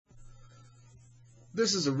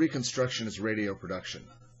This is a Reconstructionist Radio production.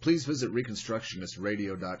 Please visit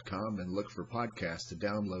ReconstructionistRadio.com and look for podcasts to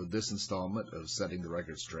download this installment of Setting the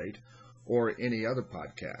Record Straight or any other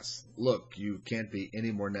podcasts. Look, you can't be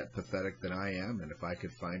any more net pathetic than I am, and if I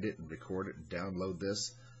could find it and record it and download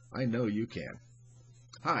this, I know you can.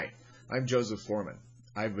 Hi, I'm Joseph Foreman.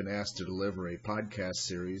 I've been asked to deliver a podcast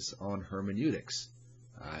series on hermeneutics.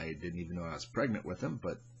 I didn't even know I was pregnant with him,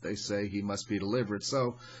 but they say he must be delivered,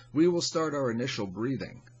 so we will start our initial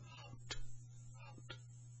breathing.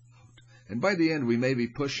 And by the end, we may be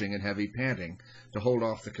pushing and heavy panting to hold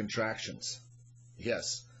off the contractions.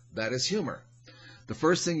 Yes, that is humor. The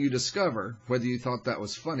first thing you discover, whether you thought that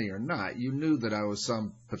was funny or not, you knew that I was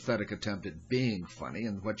some pathetic attempt at being funny,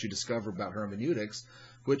 and what you discover about hermeneutics,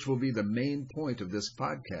 which will be the main point of this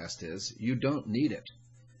podcast, is you don't need it.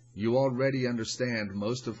 You already understand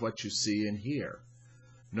most of what you see and hear.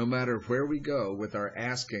 No matter where we go with our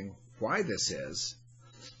asking why this is,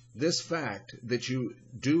 this fact that you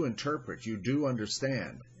do interpret, you do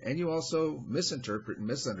understand, and you also misinterpret and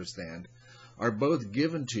misunderstand, are both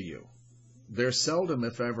given to you. They're seldom,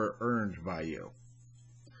 if ever, earned by you.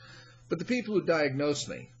 But the people who diagnose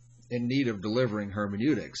me, in need of delivering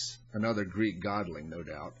hermeneutics, another Greek godling, no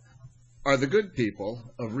doubt, are the good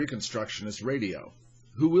people of Reconstructionist Radio,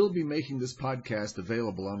 who will be making this podcast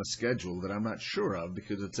available on a schedule that I'm not sure of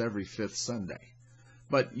because it's every fifth Sunday.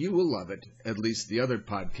 But you will love it, at least the other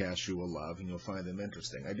podcasts you will love, and you'll find them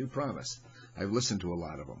interesting. I do promise. I've listened to a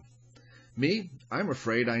lot of them. Me, I'm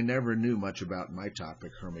afraid I never knew much about my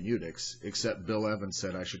topic, hermeneutics, except Bill Evans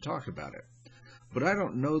said I should talk about it. But I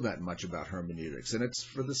don't know that much about hermeneutics, and it's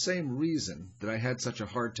for the same reason that I had such a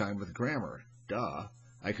hard time with grammar. Duh.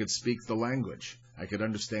 I could speak the language. I could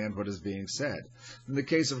understand what is being said. In the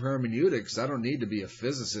case of hermeneutics, I don't need to be a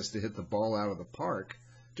physicist to hit the ball out of the park,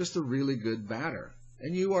 just a really good batter.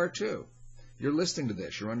 And you are too. You're listening to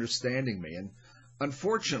this, you're understanding me, and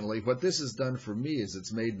unfortunately what this has done for me is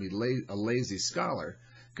it's made me a lazy scholar,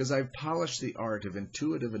 because I've polished the art of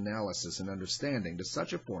intuitive analysis and understanding to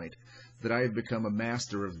such a point that I have become a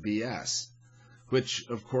master of BS, which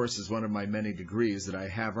of course is one of my many degrees that I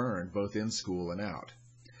have earned both in school and out.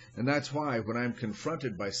 And that's why when I'm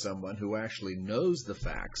confronted by someone who actually knows the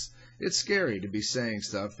facts, it's scary to be saying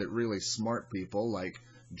stuff that really smart people like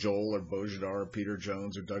Joel or Bojidar or Peter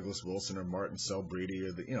Jones or Douglas Wilson or Martin Selbrede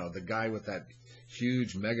or the guy with that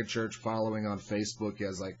huge megachurch following on Facebook. He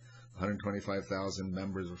has like 125,000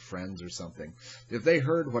 members or friends or something. If they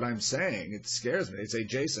heard what I'm saying, it scares me. They say,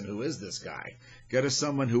 Jason, who is this guy? Get us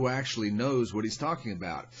someone who actually knows what he's talking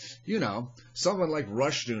about. Someone like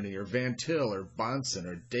Rushdoony or Van Til or Bonson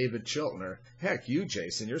or David Chilton or, heck, you,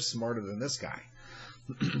 Jason, you're smarter than this guy.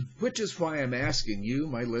 Which is why I'm asking you,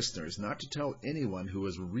 my listeners, not to tell anyone who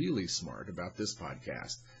is really smart about this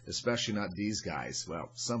podcast, especially not these guys. Well,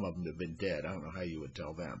 some of them have been dead. I don't know how you would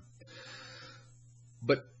tell them.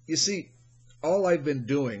 But, you see, all I've been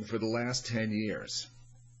doing for the last 10 years,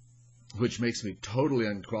 which makes me totally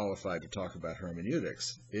unqualified to talk about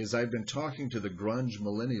hermeneutics, is I've been talking to the grunge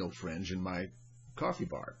millennial fringe in my coffee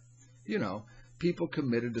bar. People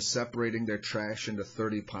committed to separating their trash into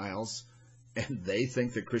 30 piles, and they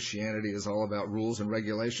think that Christianity is all about rules and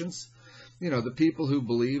regulations. The people who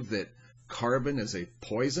believe that carbon is a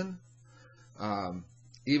poison,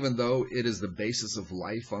 even though it is the basis of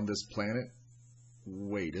life on this planet.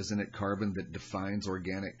 Wait, isn't it carbon that defines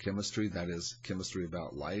organic chemistry? That is, chemistry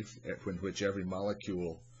about life, in which every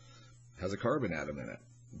molecule has a carbon atom in it.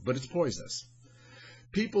 But it's poisonous.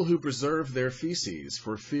 People who preserve their feces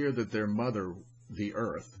for fear that their mother, the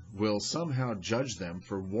earth, will somehow judge them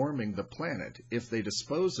for warming the planet if they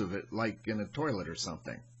dispose of it like in a toilet or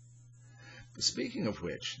something. Speaking of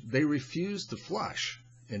which, they refuse to flush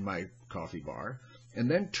in my coffee bar and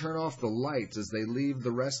then turn off the lights as they leave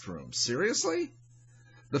the restroom. Seriously?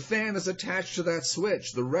 The fan is attached to that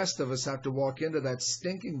switch. The rest of us have to walk into that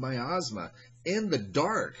stinking miasma in the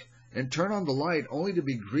dark and turn on the light only to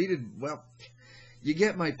be greeted, well, you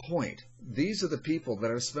get my point. These are the people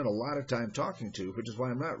that I've spent a lot of time talking to, which is why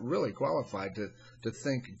I'm not really qualified to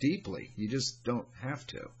think deeply. You just don't have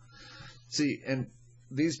to. See, and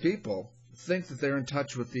these people think that they're in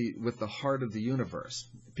touch with the heart of the universe.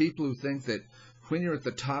 People who think that when you're at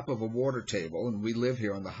the top of a water table, and we live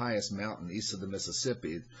here on the highest mountain east of the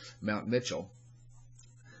Mississippi, Mount Mitchell,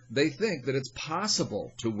 they think that it's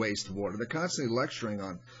possible to waste water. They're constantly lecturing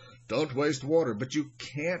on, don't waste water, but you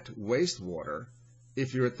can't waste water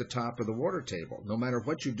if you're at the top of the water table. No matter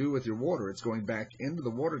what you do with your water, it's going back into the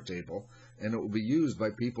water table, and it will be used by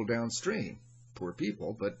people downstream. Poor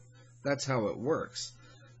people, but that's how it works.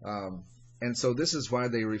 And so this is why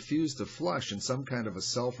they refuse to flush in some kind of a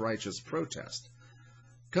self-righteous protest.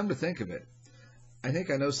 Come to think of it, I think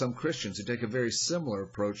I know some Christians who take a very similar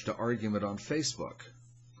approach to argument on Facebook.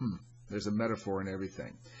 There's a metaphor in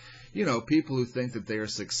everything. You know, people who think that they are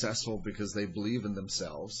successful because they believe in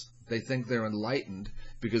themselves. They think they're enlightened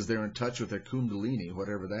because they're in touch with their kundalini,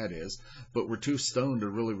 whatever that is, but we're too stoned to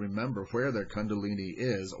really remember where their kundalini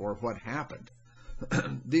is or what happened.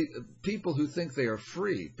 The people who think they are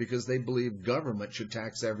free because they believe government should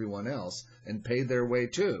tax everyone else and pay their way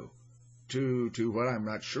to what I'm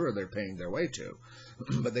not sure they're paying their way to.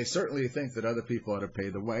 But they certainly think that other people ought to pay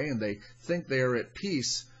the way, and they think they are at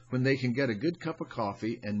peace when they can get a good cup of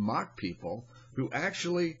coffee and mock people who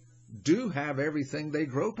actually do have everything they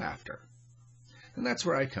grope after. And that's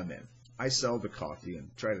where I come in. I sell the coffee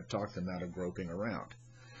and try to talk them out of groping around.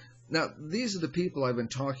 Now, these are the people I've been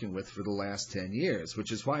talking with for the last 10 years,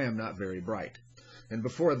 which is why I'm not very bright. And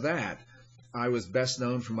before that, I was best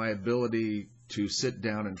known for my ability to sit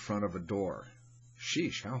down in front of a door.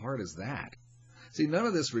 Sheesh, how hard is that? See, none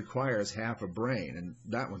of this requires half a brain, and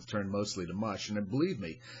that one's turned mostly to mush, and believe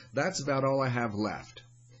me, that's about all I have left.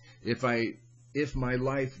 If my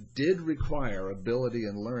life did require ability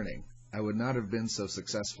and learning, I would not have been so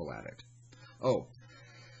successful at it. Oh,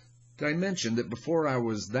 did I mention that before I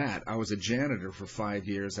was a janitor for 5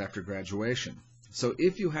 years after graduation? So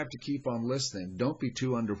if you have to keep on listening, don't be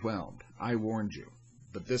too underwhelmed. I warned you.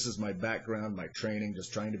 But this is my background, my training,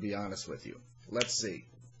 just trying to be honest with you. Let's see.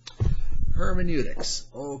 Hermeneutics.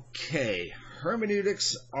 Okay.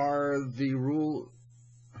 Hermeneutics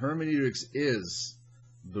is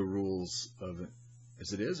the rules of it.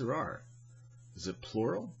 Is it is or are? Is it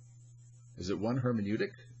plural? Is it one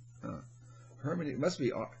hermeneutic? Hermeneutic must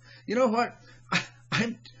be. You know what?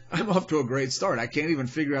 I'm off to a great start. I can't even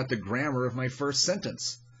figure out the grammar of my first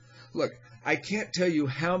sentence. Look, I can't tell you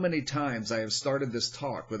how many times I have started this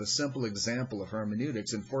talk with a simple example of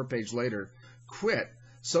hermeneutics and 4 pages later quit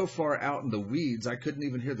so far out in the weeds I couldn't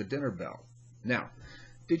even hear the dinner bell. Now,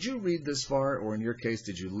 did you read this far, or in your case,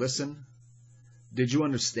 did you listen? Did you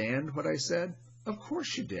understand what I said? Of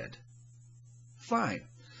course you did. Fine.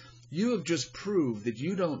 You have just proved that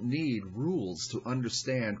you don't need rules to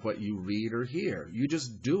understand what you read or hear. You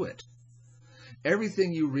just do it.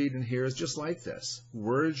 Everything you read and hear is just like this.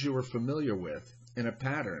 Words you are familiar with in a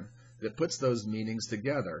pattern that puts those meanings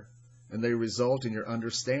together, and they result in your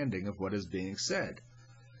understanding of what is being said.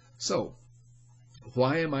 So,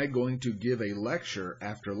 why am I going to give a lecture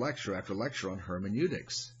after lecture after lecture on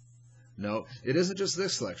hermeneutics? No, it isn't just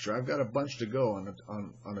this lecture. I've got a bunch to go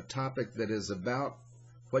on a topic that is about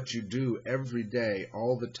what you do every day,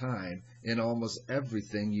 all the time, in almost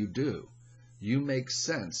everything you do. You make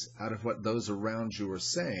sense out of what those around you are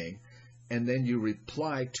saying, and then you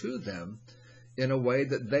reply to them in a way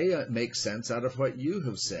that they make sense out of what you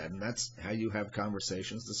have said, and that's how you have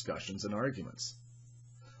conversations, discussions, and arguments.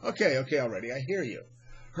 Okay, already, I hear you.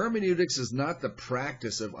 Hermeneutics is not the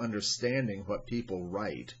practice of understanding what people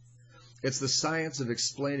write. It's the science of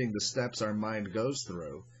explaining the steps our mind goes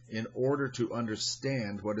through in order to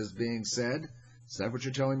understand what is being said. Is that what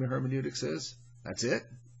you're telling me hermeneutics is? That's it?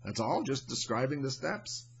 That's all? Just describing the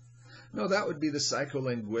steps? No, that would be the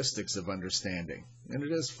psycholinguistics of understanding. And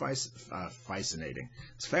it is fascinating.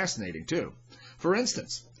 It's fascinating, too. For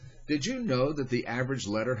instance, did you know that the average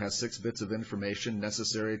letter has 6 bits of information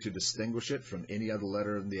necessary to distinguish it from any other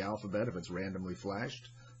letter in the alphabet if it's randomly flashed?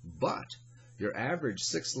 But your average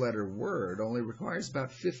 6-letter word only requires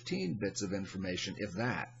about 15 bits of information, if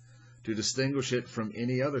that, to distinguish it from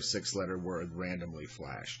any other 6-letter word randomly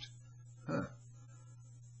flashed.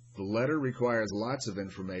 The letter requires lots of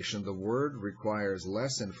information. The word requires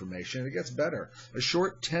less information. It gets better. A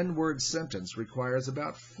short 10-word sentence requires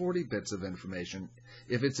about 40 bits of information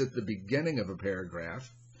if it's at the beginning of a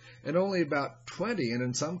paragraph, and only about 20, and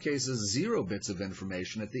in some cases 0 bits of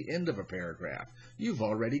information at the end of a paragraph. You've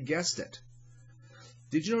already guessed it.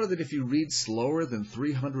 Did you know that if you read slower than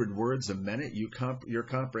 300 words a minute, your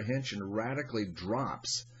comprehension radically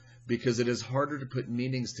drops because it is harder to put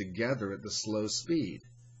meanings together at the slow speed?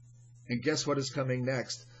 And guess what is coming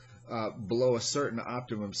next? Below a certain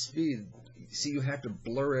optimum speed, see, you have to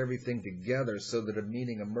blur everything together so that a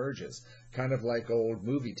meaning emerges, kind of like old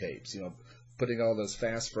movie tapes, putting all those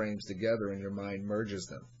fast frames together and your mind merges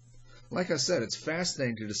them. Like I said, it's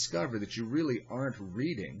fascinating to discover that you really aren't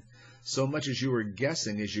reading so much as you are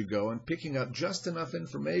guessing as you go and picking up just enough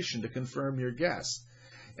information to confirm your guess.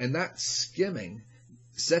 And that skimming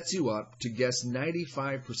sets you up to guess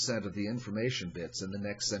 95% of the information bits in the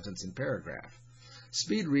next sentence and paragraph.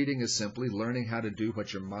 Speed reading is simply learning how to do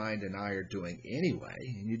what your mind and I are doing anyway,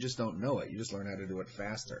 and you just don't know it. You just learn how to do it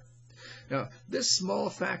faster. Now, this small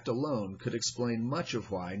fact alone could explain much of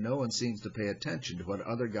why no one seems to pay attention to what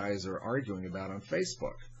other guys are arguing about on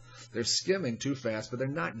Facebook. They're skimming too fast, but they're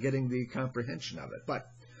not getting the comprehension of it. But,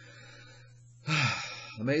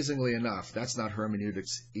 amazingly enough, that's not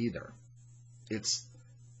hermeneutics either. It's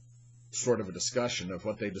sort of a discussion of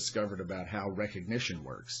what they discovered about how recognition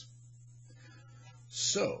works.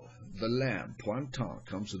 So, the lamb Pointant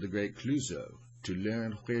comes to the great Clouseau to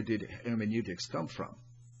learn where did hermeneutics come from.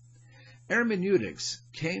 Hermeneutics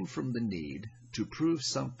came from the need to prove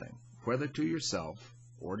something, whether to yourself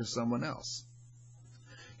or to someone else.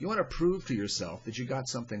 You want to prove to yourself that you got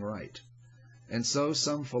something right. And so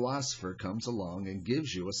some philosopher comes along and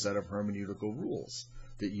gives you a set of hermeneutical rules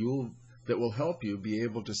that will help you be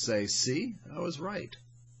able to say, see, I was right.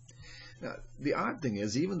 Now, the odd thing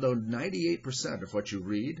is, even though 98% of what you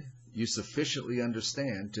read, you sufficiently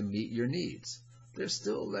understand to meet your needs, there's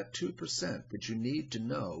still that 2% that you need to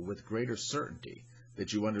know with greater certainty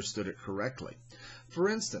that you understood it correctly. For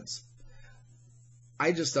instance,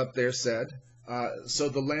 I just up there said, so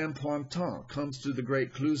the lamb Pointant comes to the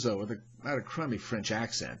great Clouseau with a crummy French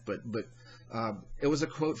accent, but it was a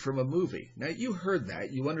quote from a movie. Now, you heard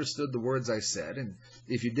that. You understood the words I said, and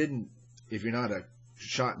if you're not a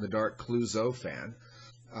shot-in-the-dark Clouseau fan,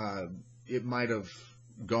 it might have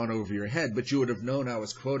gone over your head, but you would have known I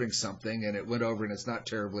was quoting something, and it went over, and it's not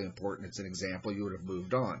terribly important. It's an example. You would have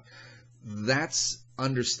moved on. That's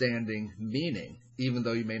understanding meaning, even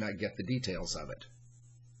though you may not get the details of it.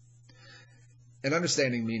 And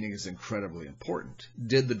understanding meaning is incredibly important.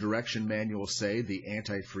 Did the direction manual say the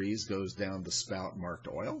antifreeze goes down the spout marked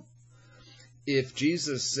oil? If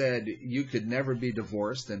Jesus said you could never be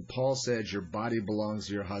divorced and Paul said your body belongs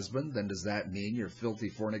to your husband, then does that mean your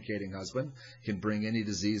filthy fornicating husband can bring any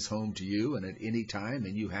disease home to you and at any time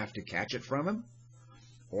and you have to catch it from him?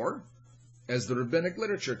 Or, as the rabbinic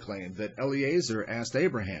literature claimed, that Eliezer asked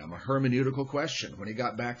Abraham a hermeneutical question when he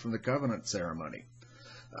got back from the covenant ceremony.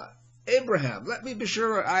 Abraham, let me be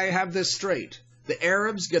sure I have this straight. The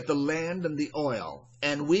Arabs get the land and the oil,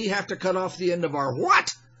 and we have to cut off the end of our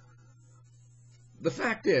what? The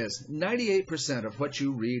fact is, 98% of what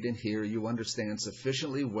you read and hear you understand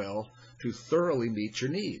sufficiently well to thoroughly meet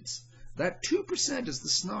your needs. That 2% is the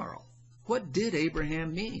snarl. What did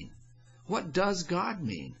Abraham mean? What does God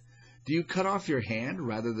mean? Do you cut off your hand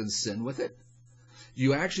rather than sin with it? Do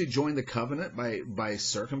you actually join the covenant by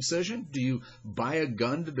circumcision? Do you buy a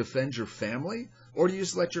gun to defend your family? Or do you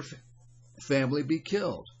just let your family be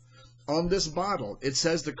killed? On this bottle, it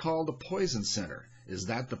says to call the poison center. Is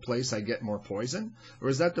that the place I get more poison? Or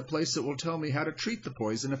is that the place that will tell me how to treat the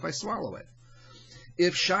poison if I swallow it?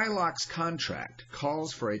 If Shylock's contract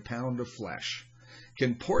calls for a pound of flesh,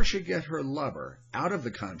 can Portia get her lover out of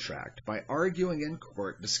the contract by arguing in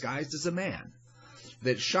court disguised as a man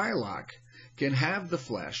that Shylock can have the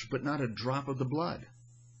flesh but not a drop of the blood?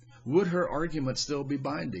 Would her argument still be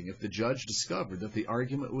binding if the judge discovered that the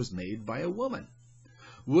argument was made by a woman?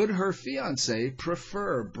 Would her fiancé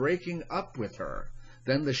prefer breaking up with her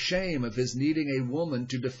than the shame of his needing a woman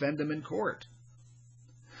to defend him in court?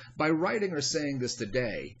 By writing or saying this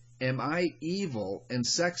today, am I evil and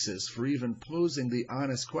sexist for even posing the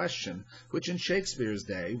honest question, which in Shakespeare's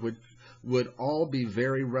day would all be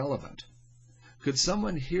very relevant? Could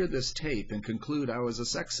someone hear this tape and conclude I was a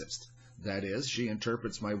sexist? That is, she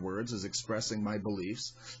interprets my words as expressing my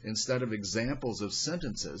beliefs instead of examples of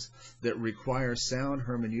sentences that require sound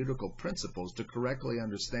hermeneutical principles to correctly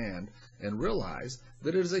understand and realize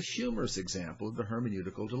that it is a humorous example of the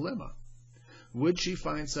hermeneutical dilemma. Would she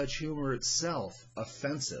find such humor itself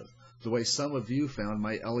offensive, the way some of you found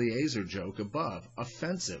my Eliezer joke above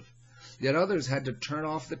offensive? Yet others had to turn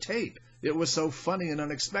off the tape. It was so funny and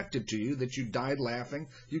unexpected to you that you died laughing.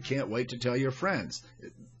 You can't wait to tell your friends.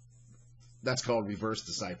 That's called reverse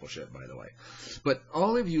discipleship, by the way. But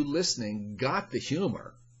all of you listening got the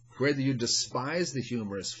humor, whether you despise the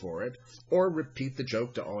humorist for it or repeat the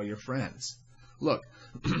joke to all your friends. Look,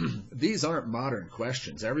 these aren't modern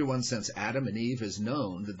questions. Everyone since Adam and Eve has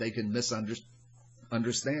known that they can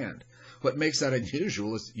misunderstand. What makes that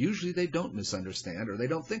unusual is usually they don't misunderstand or they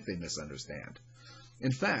don't think they misunderstand.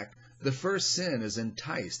 In fact, the first sin is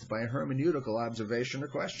enticed by a hermeneutical observation or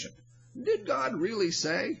question. Did God really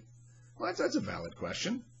say? Well, that's a valid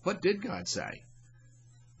question. What did God say?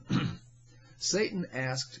 Satan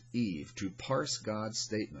asked Eve to parse God's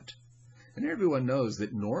statement. And everyone knows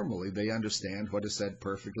that normally they understand what is said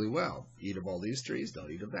perfectly well. Eat of all these trees,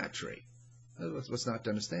 don't eat of that tree. What's not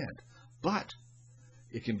to understand? But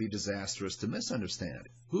it can be disastrous to misunderstand.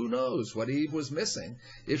 Who knows what Eve was missing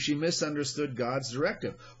if she misunderstood God's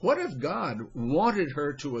directive? What if God wanted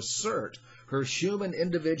her to assert her human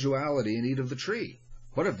individuality and eat of the tree?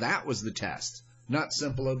 What if that was the test, not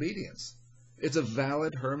simple obedience? It's a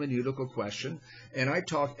valid hermeneutical question, and I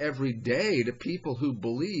talk every day to people who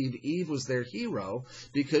believe Eve was their hero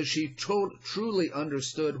because she truly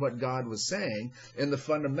understood what God was saying, and the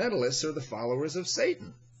fundamentalists are the followers of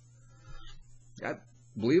Satan.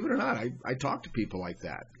 Believe it or not, I talk to people like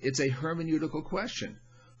that. It's a hermeneutical question.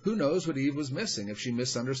 Who knows what Eve was missing if she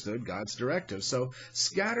misunderstood God's directive? So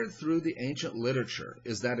scattered through the ancient literature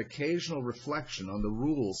is that occasional reflection on the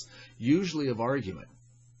rules, usually of argument,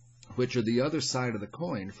 which are the other side of the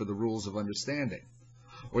coin for the rules of understanding.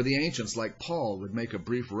 Or the ancients, like Paul, would make a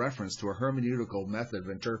brief reference to a hermeneutical method of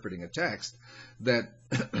interpreting a text that,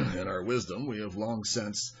 in our wisdom, we have long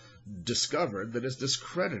since discovered that is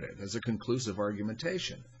discredited as a conclusive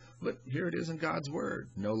argumentation. But here it is in God's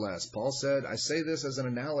Word, no less. Paul said, I say this as an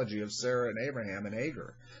analogy of Sarah and Abraham and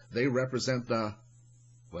Hagar. They represent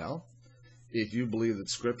if you believe that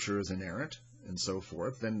Scripture is inerrant, and so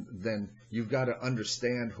forth, then you've got to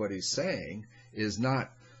understand what he's saying is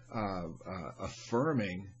not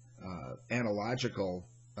affirming analogical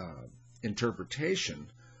interpretation,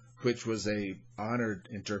 which was a honored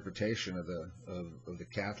interpretation of the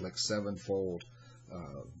Catholic sevenfold.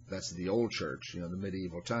 That's the old church, the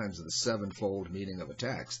medieval times, of the sevenfold meaning of a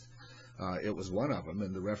text. It was one of them,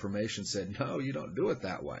 and the Reformation said, no, you don't do it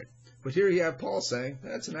that way. But here you have Paul saying,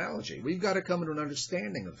 that's an analogy. We've got to come to an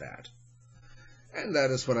understanding of that. And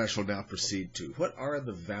that is what I shall now proceed to. What are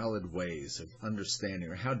the valid ways of understanding,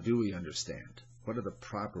 or how do we understand? What are the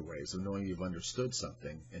proper ways of knowing you've understood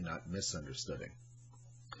something and not misunderstanding?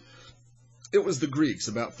 It was the Greeks,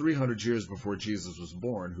 about 300 years before Jesus was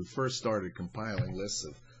born, who first started compiling lists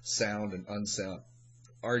of sound and unsound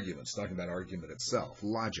arguments, talking about argument itself,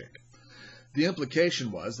 logic. The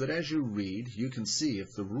implication was that as you read, you can see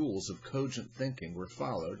if the rules of cogent thinking were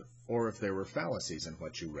followed, or if there were fallacies in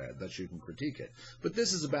what you read, that you can critique it. But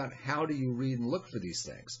this is about how do you read and look for these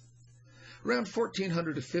things. Around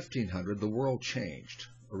 1400 to 1500, the world changed.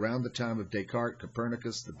 Around the time of Descartes,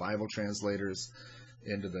 Copernicus, the Bible translators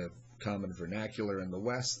into the common vernacular in the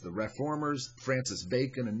West, the Reformers, Francis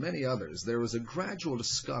Bacon, and many others, there was a gradual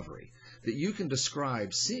discovery that you can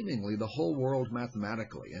describe seemingly the whole world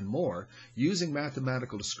mathematically, and more, using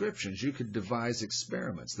mathematical descriptions, you could devise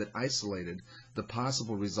experiments that isolated the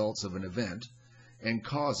possible results of an event and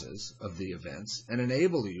causes of the events, and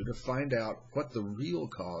enable you to find out what the real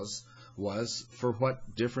cause was for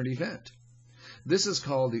what different event. This is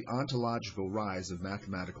called the ontological rise of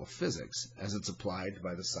mathematical physics, as it's applied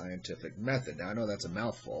by the scientific method. Now, I know that's a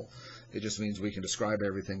mouthful. It just means we can describe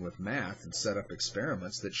everything with math and set up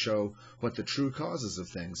experiments that show what the true causes of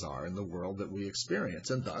things are in the world that we experience.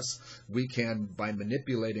 And thus, we can, by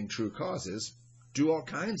manipulating true causes, do all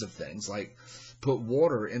kinds of things, like put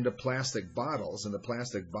water into plastic bottles, and the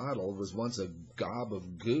plastic bottle was once a gob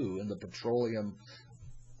of goo in the petroleum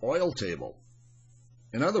oil table.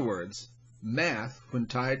 In other words, math, when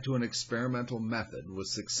tied to an experimental method,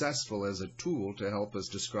 was successful as a tool to help us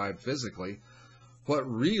describe physically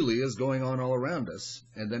what really is going on all around us,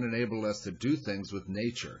 and then enabled us to do things with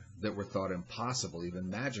nature that were thought impossible, even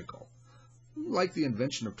magical, like the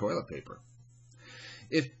invention of toilet paper.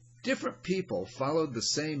 If different people followed the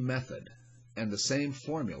same method and the same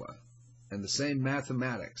formula and the same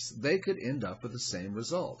mathematics, they could end up with the same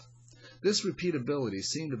result. This repeatability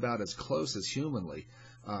seemed about as close as humanly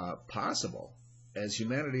possible as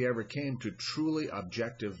humanity ever came to truly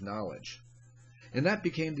objective knowledge. And that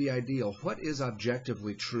became the ideal. What is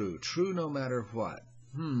objectively true? True no matter what.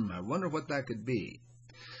 I wonder what that could be.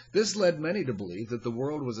 This led many to believe that the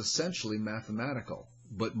world was essentially mathematical,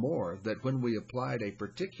 but more, that when we applied a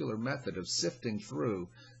particular method of sifting through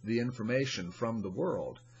the information from the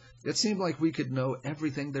world, it seemed like we could know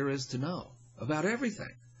everything there is to know about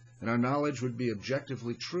everything, and our knowledge would be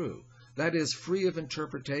objectively true. That is, free of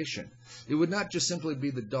interpretation. It would not just simply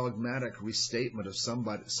be the dogmatic restatement of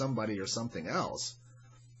somebody or something else,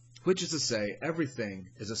 which is to say, everything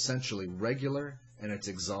is essentially regular and it's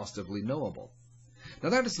exhaustively knowable. Now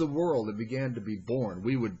that is the world that began to be born.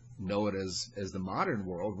 We would know it as the modern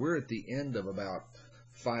world. We're at the end of about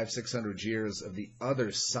 500-600 years of the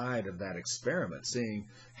other side of that experiment, seeing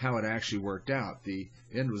how it actually worked out. The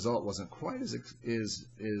end result wasn't quite as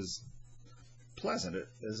pleasant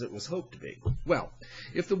as it was hoped to be. Well,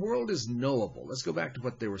 if the world is knowable, let's go back to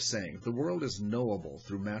what they were saying. If the world is knowable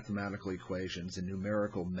through mathematical equations and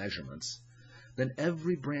numerical measurements, then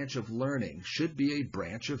every branch of learning should be a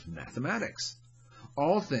branch of mathematics.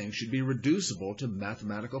 All things should be reducible to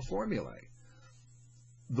mathematical formulae.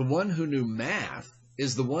 The one who knew math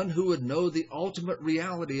is the one who would know the ultimate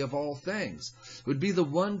reality of all things, would be the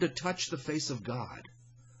one to touch the face of God,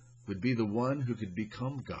 would be the one who could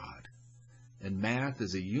become God. And math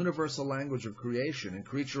is a universal language of creation and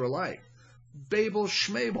creature alike. Babel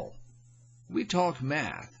schmabel. We talk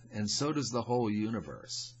math, and so does the whole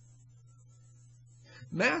universe.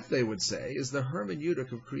 Math, they would say, is the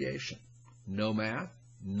hermeneutic of creation. No math,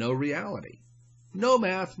 no reality. No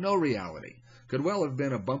math, no reality. Could well have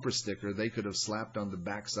been a bumper sticker they could have slapped on the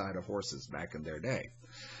backside of horses back in their day.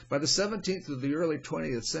 By the 17th of the early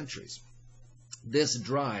 20th centuries, this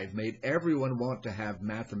drive made everyone want to have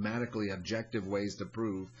mathematically objective ways to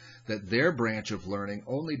prove that their branch of learning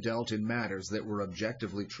only dealt in matters that were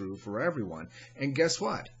objectively true for everyone. And guess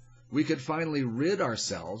what? We could finally rid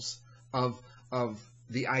ourselves of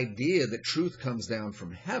the idea that truth comes down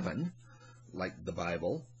from heaven, like the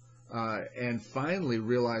Bible, and finally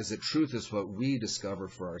realize that truth is what we discover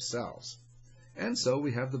for ourselves. And so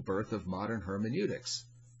we have the birth of modern hermeneutics.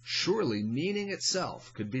 Surely meaning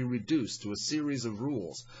itself could be reduced to a series of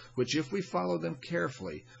rules, which if we follow them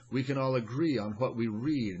carefully, we can all agree on what we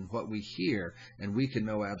read and what we hear, and we can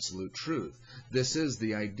know absolute truth. This is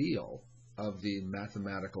the ideal of the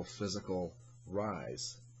mathematical physical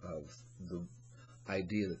rise of the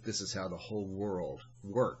idea that this is how the whole world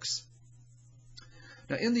works.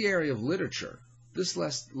 Now, in the area of literature, this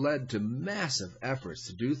led to massive efforts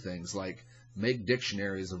to do things like make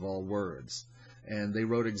dictionaries of all words, and they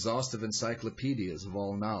wrote exhaustive encyclopedias of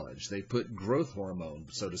all knowledge. They put growth hormone,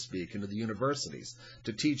 so to speak, into the universities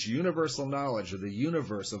to teach universal knowledge of the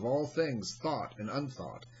universe of all things thought and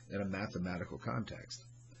unthought in a mathematical context.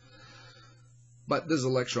 But this is a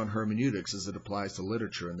lecture on hermeneutics as it applies to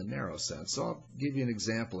literature in the narrow sense, so I'll give you an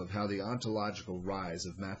example of how the ontological rise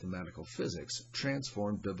of mathematical physics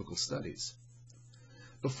transformed biblical studies.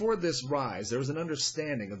 Before this rise, there was an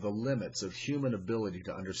understanding of the limits of human ability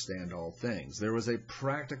to understand all things. There was a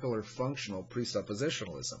practical or functional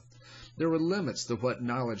presuppositionalism. There were limits to what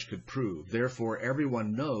knowledge could prove. Therefore,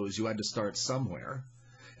 everyone knows you had to start somewhere.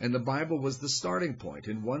 And the Bible was the starting point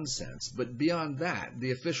in one sense, but beyond that,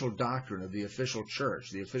 the official doctrine of the official church,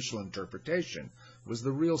 the official interpretation, was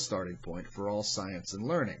the real starting point for all science and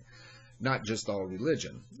learning. Not just all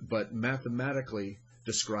religion, but mathematically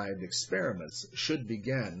described experiments should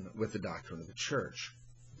begin with the doctrine of the church.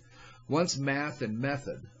 Once math and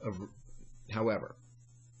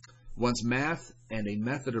a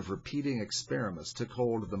method of repeating experiments took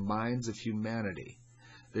hold of the minds of humanity,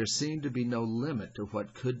 there seemed to be no limit to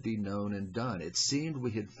what could be known and done. It seemed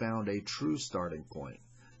we had found a true starting point,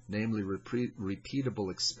 namely repeatable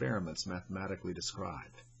experiments mathematically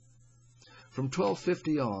described. From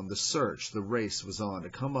 1250 on, the race was on to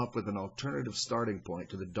come up with an alternative starting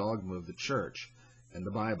point to the dogma of the church and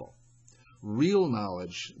the Bible. Real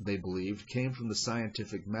knowledge, they believed, came from the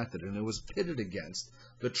scientific method, and it was pitted against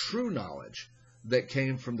the true knowledge that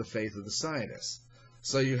came from the faith of the scientists.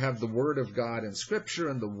 So you have the Word of God in Scripture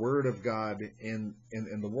and the Word of God in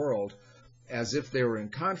the world as if they were in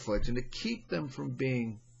conflict. And to keep them from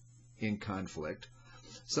being in conflict,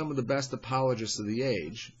 some of the best apologists of the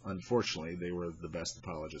age, unfortunately they were the best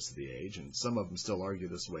apologists of the age, and some of them still argue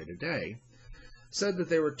this way today, said that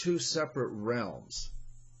they were two separate realms.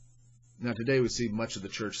 Now today we see much of the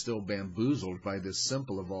church still bamboozled by this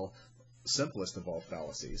simplest of all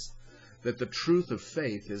fallacies, that the truth of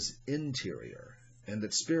faith is interior, and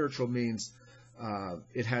that spiritual means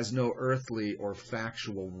it has no earthly or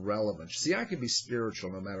factual relevance. See, I can be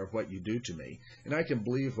spiritual no matter what you do to me, and I can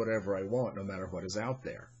believe whatever I want no matter what is out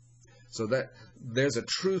there. So that there's a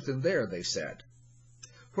truth in there, they said.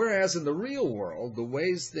 Whereas in the real world, the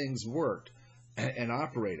ways things worked and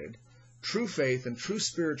operated, true faith and true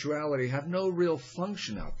spirituality have no real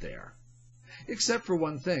function out there. Except for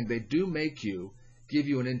one thing, they do give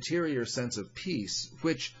you an interior sense of peace,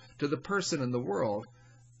 which to the person in the world,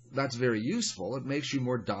 that's very useful. It makes you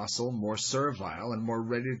more docile, more servile, and more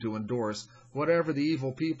ready to endorse whatever the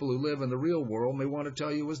evil people who live in the real world may want to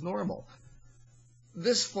tell you is normal.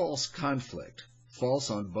 This false conflict,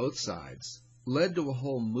 false on both sides, led to a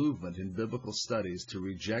whole movement in biblical studies to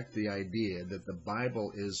reject the idea that the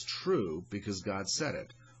Bible is true because God said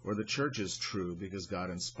it, or the church is true because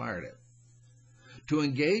God inspired it. To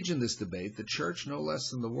engage in this debate, the church, no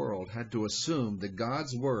less than the world, had to assume that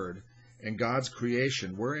God's Word and God's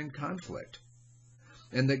creation were in conflict,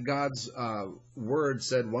 and that God's Word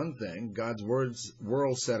said one thing, God's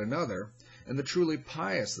world said another, and the truly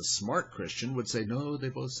pious, the smart Christian, would say, no, they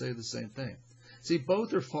both say the same thing. See,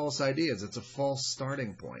 both are false ideas. It's a false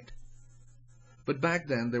starting point. But back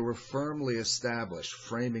then, they were firmly established,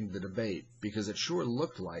 framing the debate, because it sure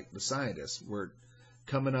looked like the scientists were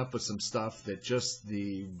coming up with some stuff that just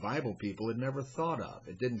the Bible people had never thought of.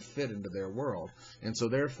 It didn't fit into their world, and so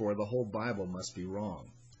therefore the whole Bible must be wrong.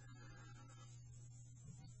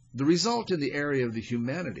 The result in the area of the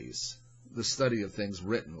humanities, the study of things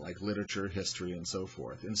written, like literature, history, and so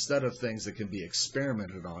forth, instead of things that can be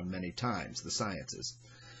experimented on many times, the sciences,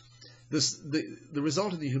 the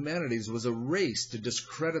result of the humanities was a race to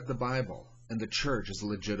discredit the Bible and the church as a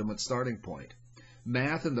legitimate starting point.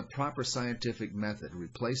 Math and the proper scientific method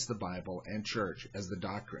replaced the Bible and church as the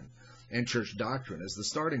doctrine, and church doctrine as the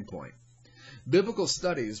starting point. Biblical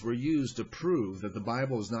studies were used to prove that the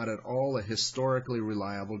Bible was not at all a historically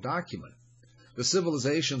reliable document. The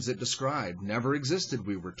civilizations it described never existed,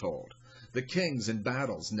 we were told. The kings and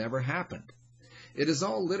battles never happened. It is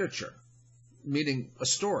all literature, meaning a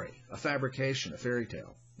story, a fabrication, a fairy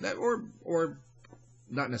tale. Or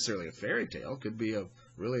not necessarily a fairy tale, could be a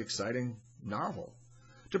really exciting novel.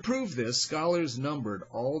 To prove this, scholars numbered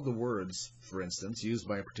all the words, for instance, used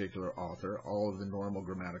by a particular author, all of the normal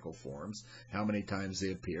grammatical forms, how many times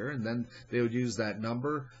they appear, and then they would use that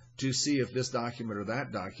number to see if this document or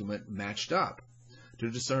that document matched up, to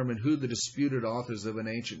determine who the disputed authors of an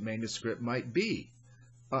ancient manuscript might be.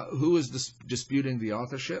 Who is disputing the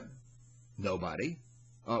authorship? Nobody.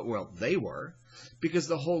 Well, they were, because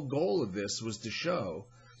the whole goal of this was to show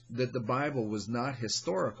that the Bible was not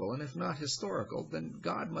historical, and if not historical, then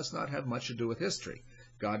God must not have much to do with history.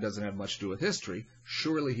 God doesn't have much to do with history.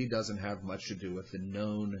 Surely he doesn't have much to do with the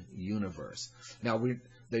known universe. Now,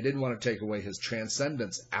 they didn't want to take away his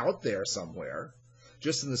transcendence out there somewhere,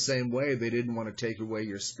 just in the same way they didn't want to take away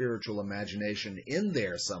your spiritual imagination in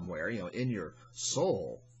there somewhere, in your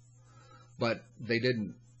soul. But they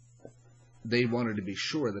didn't. They wanted to be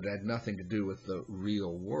sure that it had nothing to do with the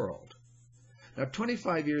real world. Now,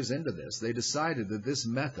 25 years into this, they decided that this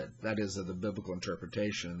method, that is, of the biblical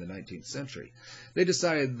interpretation in the 19th century, they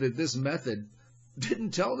decided that this method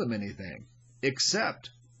didn't tell them anything, except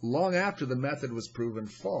long after the method was proven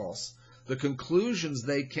false, the conclusions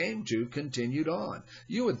they came to continued on.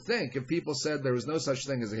 You would think if people said there was no such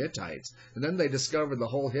thing as the Hittites, and then they discovered the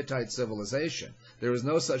whole Hittite civilization, there was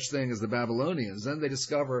no such thing as the Babylonians, then they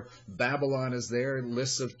discover Babylon is there,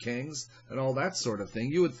 lists of kings, and all that sort of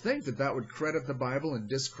thing, you would think that that would credit the Bible and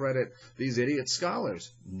discredit these idiot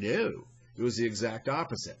scholars. No, it was the exact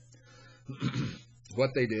opposite.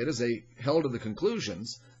 What they did is they held to the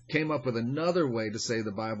conclusions, came up with another way to say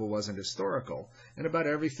the Bible wasn't historical, and about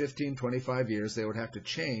every 15, 25 years they would have to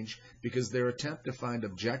change because their attempt to find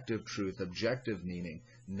objective truth, objective meaning,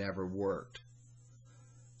 never worked.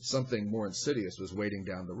 Something more insidious was waiting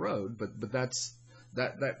down the road, but that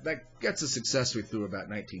gets us successfully through about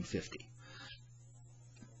 1950.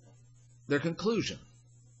 Their conclusion: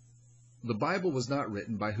 the Bible was not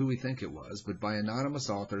written by who we think it was, but by anonymous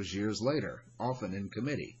authors years later, often in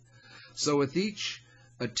committee. So with each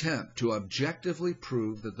attempt to objectively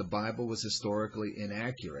prove that the Bible was historically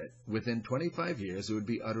inaccurate, within 25 years it would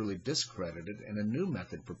be utterly discredited and a new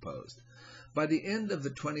method proposed. By the end of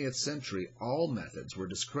the 20th century, all methods were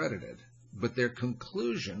discredited, but their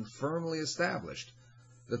conclusion firmly established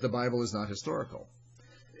that the Bible is not historical.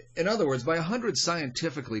 In other words, by 100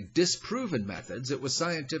 scientifically disproven methods, it was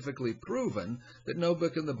scientifically proven that no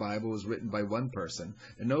book in the Bible was written by one person,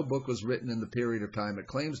 and no book was written in the period of time it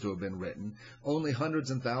claims to have been written, only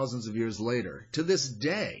hundreds and thousands of years later. To this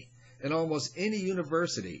day, in almost any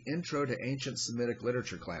university intro to ancient Semitic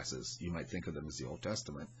literature classes, you might think of them as the Old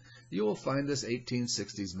Testament, you will find this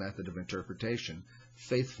 1860s method of interpretation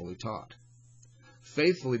faithfully taught,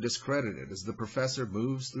 faithfully discredited as the professor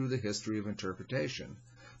moves through the history of interpretation,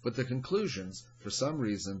 but the conclusions, for some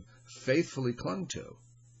reason, faithfully clung to,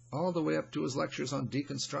 all the way up to his lectures on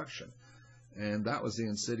deconstruction. And that was the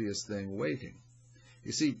insidious thing waiting.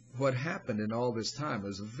 You see, what happened in all this time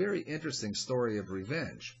was a very interesting story of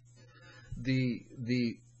revenge. The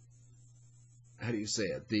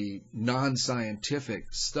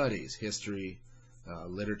non-scientific studies, history,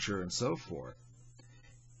 literature, and so forth,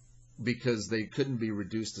 because they couldn't be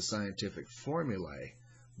reduced to scientific formulae,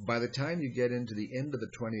 by the time you get into the end of the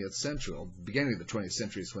 20th century, well, beginning of the 20th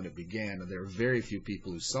century is when it began, and there are very few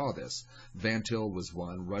people who saw this. Van Til was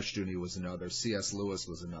one, Rushdoony was another, C.S. Lewis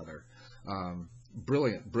was another.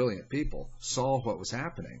 Brilliant people saw what was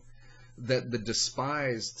happening. That the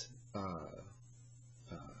despised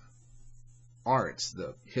arts,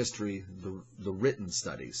 the history, the written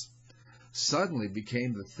studies, suddenly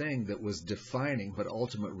became the thing that was defining what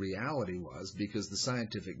ultimate reality was, because the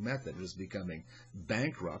scientific method was becoming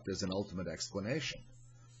bankrupt as an ultimate explanation.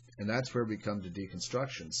 And that's where we come to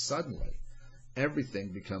deconstruction. Suddenly,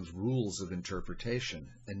 everything becomes rules of interpretation,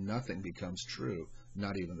 and nothing becomes true,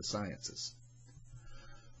 not even the sciences.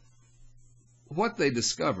 What they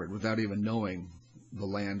discovered, without even knowing the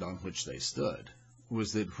land on which they stood,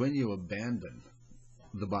 was that when you abandon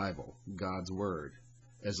the Bible, God's Word,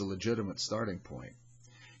 as a legitimate starting point,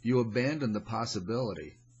 you abandon the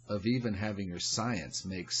possibility of even having your science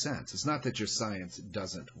make sense. It's not that your science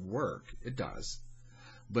doesn't work. It does.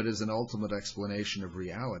 But as an ultimate explanation of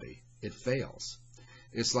reality, it fails.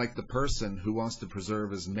 It's like the person who wants to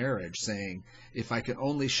preserve his marriage saying, if I can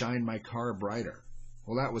only shine my car brighter.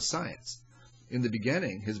 Well, that was science. In the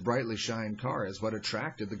beginning, his brightly shined car is what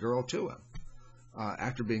attracted the girl to him.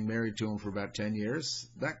 After being married to him for about 10 years,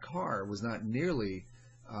 that car was not nearly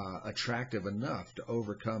attractive enough to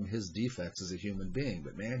overcome his defects as a human being.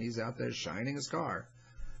 But man, he's out there shining his car.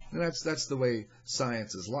 And that's the way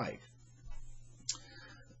science is like.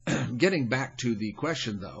 Getting back to the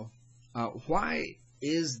question, though, why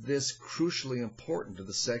is this crucially important to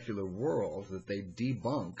the secular world that they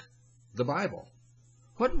debunk the Bible?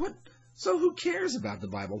 So who cares about the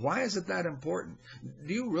Bible? Why is it that important?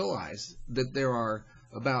 Do you realize that there are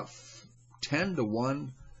about 10 to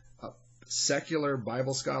 1 secular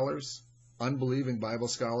Bible scholars, unbelieving Bible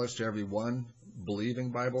scholars to every one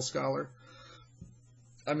believing Bible scholar?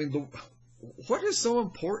 I mean, what is so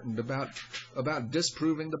important about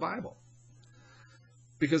disproving the Bible?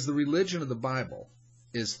 Because the religion of the Bible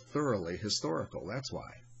is thoroughly historical. That's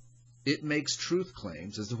why. It makes truth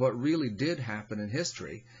claims as to what really did happen in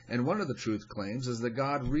history, and one of the truth claims is that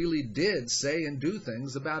God really did say and do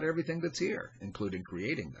things about everything that's here, including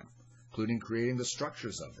creating them, including creating the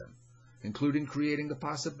structures of them, including creating the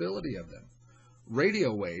possibility of them.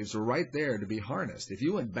 Radio waves are right there to be harnessed. If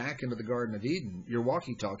you went back into the Garden of Eden, your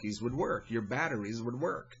walkie-talkies would work, your batteries would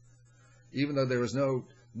work. Even though there was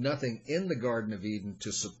nothing in the Garden of Eden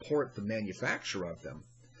to support the manufacture of them,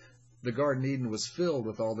 the Garden of Eden was filled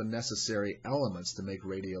with all the necessary elements to make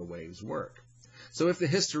radio waves work. So if the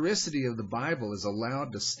historicity of the Bible is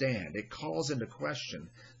allowed to stand, it calls into question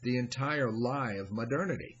the entire lie of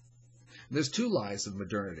modernity. There's 2 lies of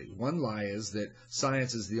modernity. One lie is that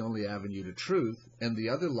science is the only avenue to truth, and the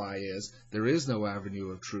other lie is there is no avenue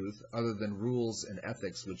of truth other than rules and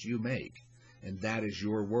ethics which you make, and that is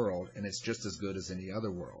your world, and it's just as good as any other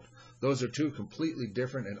world. Those are 2 completely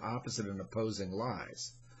different and opposite and opposing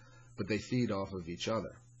lies, but they feed off of each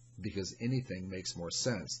other, because anything makes more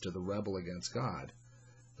sense to the rebel against God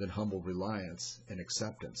than humble reliance and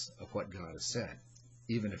acceptance of what God has said,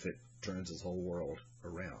 even if it turns his whole world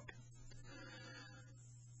around.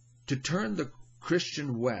 To turn the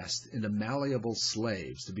Christian West into malleable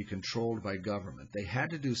slaves to be controlled by government, they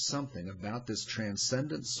had to do something about this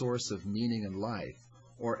transcendent source of meaning in life,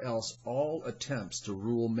 or else all attempts to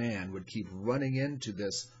rule man would keep running into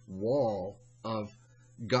this wall of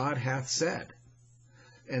God hath said.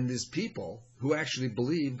 And these people who actually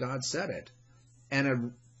believe God said it, and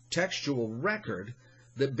a textual record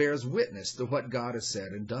that bears witness to what God has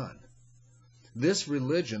said and done. This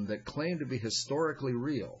religion that claimed to be historically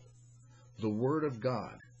real, the Word of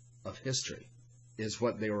God of history, is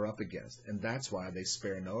what they were up against. And that's why they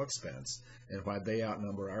spare no expense, and why they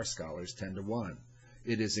outnumber our scholars 10 to 1.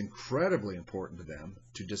 It is incredibly important to them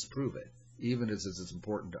to disprove it, even as it is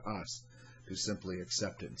important to us to simply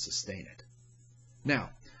accept it and sustain it. Now,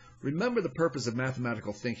 remember the purpose of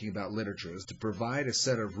mathematical thinking about literature is to provide a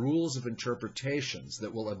set of rules of interpretations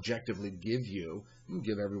that will objectively give you, and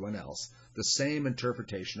give everyone else, the same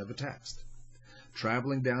interpretation of a text.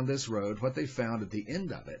 Traveling down this road, what they found at the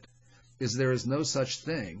end of it is there is no such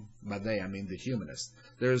thing, by they I mean the humanists,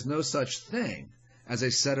 there is no such thing as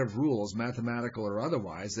a set of rules, mathematical or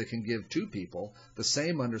otherwise, that can give 2 people the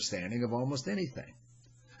same understanding of almost anything.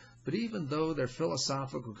 But even though their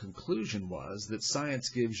philosophical conclusion was that science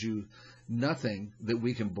gives you nothing that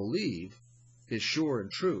we can believe is sure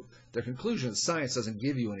and true, their conclusion is science doesn't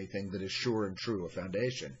give you anything that is sure and true, a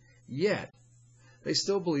foundation, yet they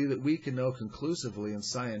still believe that we can know conclusively and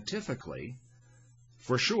scientifically,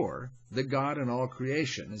 for sure, that God and all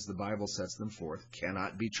creation, as the Bible sets them forth,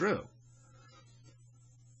 cannot be true.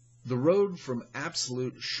 The road from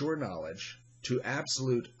absolute sure knowledge to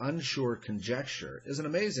absolute unsure conjecture is an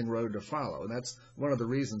amazing road to follow, and that's one of the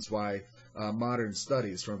reasons why modern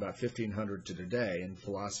studies from about 1500 to today in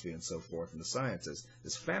philosophy and so forth in the sciences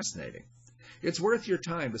is fascinating. It's worth your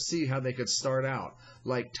time to see how they could start out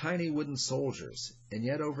like tiny wooden soldiers, and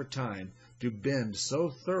yet over time do bend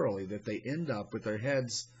so thoroughly that they end up with their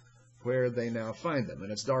heads where they now find them,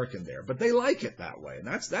 and it's dark in there. But they like it that way, and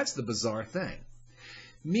that's the bizarre thing.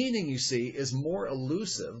 Meaning, you see, is more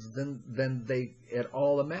elusive than they at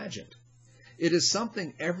all imagined. It is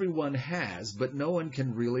something everyone has, but no one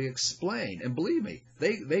can really explain. And believe me,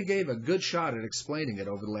 they gave a good shot at explaining it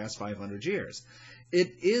over the last 500 years.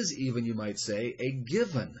 It is even, you might say, a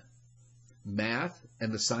given. Math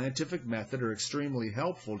and the scientific method are extremely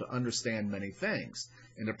helpful to understand many things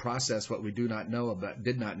and to process what we did not know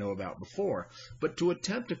about before. But to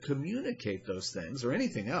attempt to communicate those things or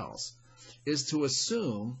anything else is to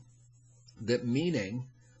assume that meaning,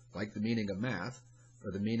 like the meaning of math or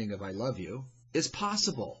the meaning of I love you, is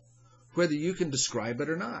possible, whether you can describe it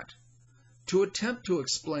or not. To attempt to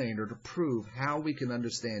explain or to prove how we can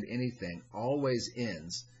understand anything always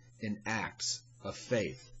ends in acts of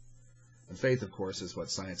faith. And faith, of course, is what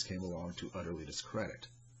science came along to utterly discredit.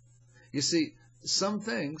 You see, some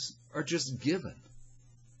things are just given.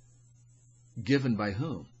 Given by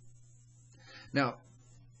whom? Now,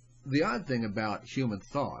 the odd thing about human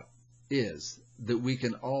thought is that we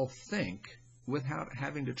can all think without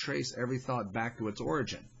having to trace every thought back to its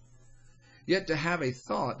origin. Yet to have a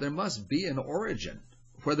thought, there must be an origin,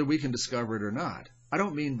 whether we can discover it or not. I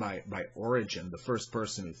don't mean by origin, the first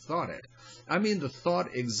person who thought it. I mean the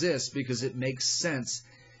thought exists because it makes sense.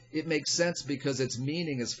 It makes sense because its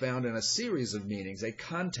meaning is found in a series of meanings, a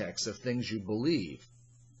context of things you believe.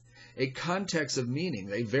 A context of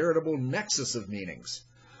meaning, a veritable nexus of meanings.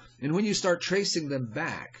 And when you start tracing them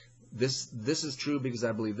back, this is true because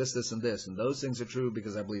I believe this, this, and this, and those things are true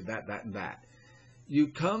because I believe that, that, and that. You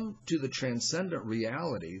come to the transcendent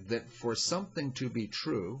reality that for something to be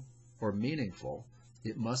true or meaningful,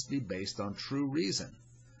 it must be based on true reason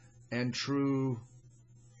and true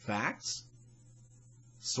facts,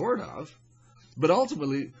 sort of. But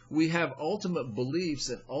ultimately, we have ultimate beliefs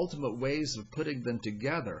and ultimate ways of putting them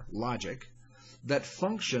together, logic, that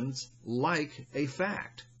functions like a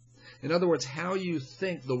fact. In other words, how you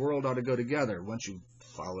think the world ought to go together, once you've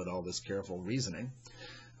followed all this careful reasoning,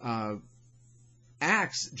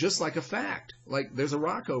 acts just like a fact. Like, there's a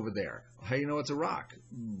rock over there. How do you know it's a rock?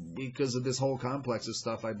 Because of this whole complex of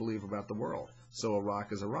stuff I believe about the world. So a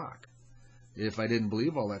rock is a rock. If I didn't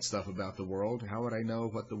believe all that stuff about the world, how would I know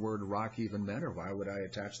what the word rock even meant, or why would I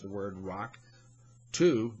attach the word rock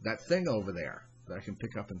to that thing over there that I can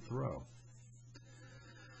pick up and throw?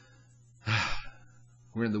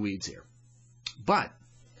 We're in the weeds here. But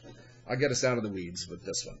I'll get us out of the weeds with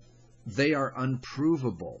this one. They are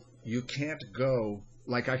unprovable. You can't go,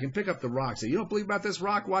 like I can pick up the rock, say, you don't believe about this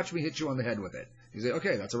rock? Watch me hit you on the head with it. You say,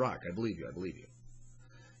 okay, that's a rock. I believe you. I believe you.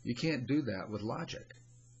 You can't do that with logic.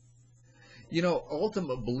 You know,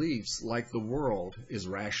 ultimate beliefs like the world is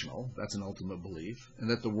rational. That's an ultimate belief. And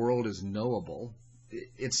that the world is knowable.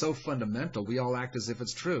 It's so fundamental, we all act as if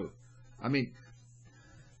it's true. I mean,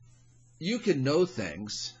 you can know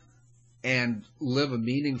things and live a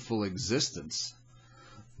meaningful existence.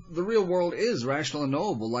 The real world is rational and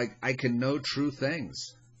knowable. Like, I can know true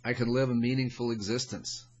things. I can live a meaningful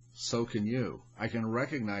existence. So can you. I can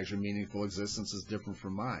recognize your meaningful existence as different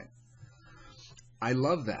from mine. I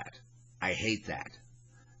love that. I hate that.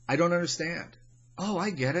 I don't understand. Oh,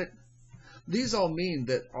 I get it. These all mean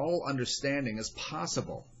that all understanding is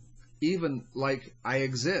possible. Even like I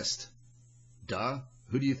exist. Duh.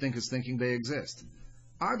 Who do you think is thinking they exist?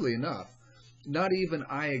 Oddly enough, not even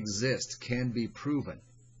I exist can be proven.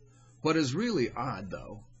 What is really odd,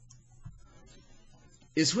 though,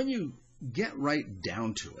 is when you get right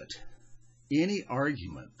down to it, any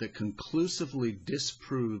argument that conclusively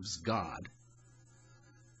disproves God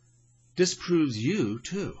disproves you,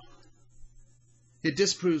 too. It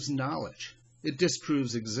disproves knowledge. It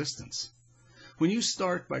disproves existence. When you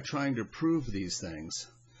start by trying to prove these things,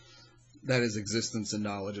 that is, existence and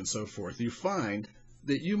knowledge and so forth, you find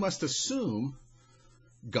that you must assume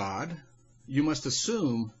God, you must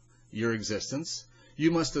assume your existence,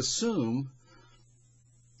 you must assume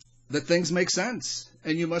that things make sense,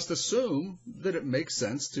 and you must assume that it makes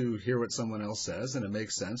sense to hear what someone else says, and it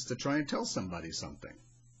makes sense to try and tell somebody something.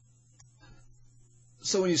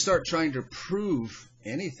 So when you start trying to prove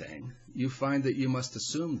anything, you find that you must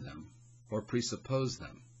assume them or presuppose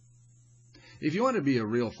them. If you want to be a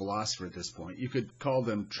real philosopher at this point, you could call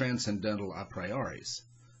them transcendental a prioris.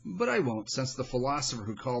 But I won't, since the philosopher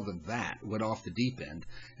who called them that went off the deep end,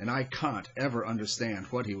 and I can't ever understand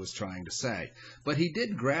what he was trying to say. But he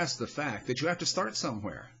did grasp the fact that you have to start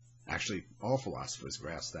somewhere. Actually, all philosophers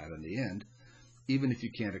grasp that in the end, even if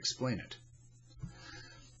you can't explain it.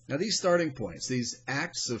 Now, these starting points, these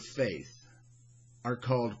acts of faith, are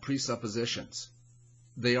called presuppositions.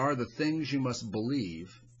 They are the things you must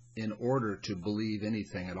believe in order to believe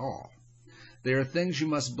anything at all. They are things you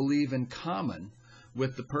must believe in common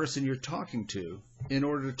with the person you're talking to in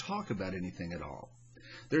order to talk about anything at all.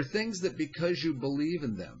 They're things that because you believe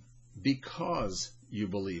in them, because you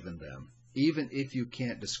believe in them, even if you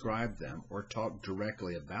can't describe them or talk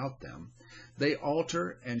directly about them, they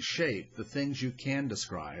alter and shape the things you can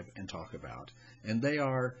describe and talk about, and they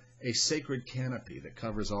are a sacred canopy that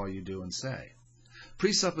covers all you do and say.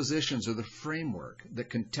 Presuppositions are the framework that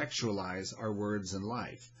contextualize our words and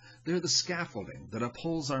life. They're the scaffolding that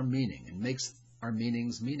upholds our meaning and makes our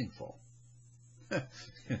meanings meaningful.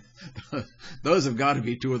 Those have got to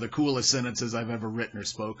be two of the coolest sentences I've ever written or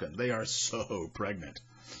spoken. They are so pregnant,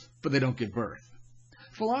 but they don't give birth.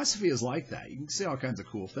 Philosophy is like that. You can say all kinds of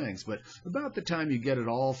cool things, but about the time you get it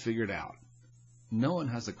all figured out, no one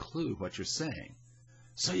has a clue what you're saying.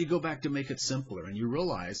 So you go back to make it simpler, and you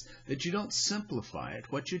realize that you don't simplify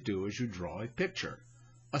it. What you do is you draw a picture,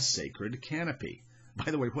 a sacred canopy.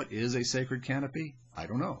 By the way, what is a sacred canopy? I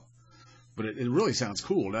don't know. But it really sounds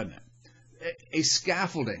cool, doesn't it? A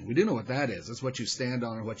scaffolding. We do know what that is. It's what you stand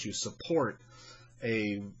on and what you support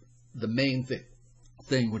the main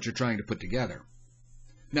thing which you're trying to put together.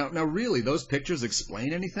 Now really, those pictures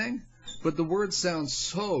explain anything? But the word sounds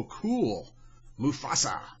so cool.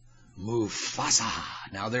 Mufasa. Mufasa.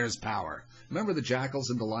 Now there's power. Remember the jackals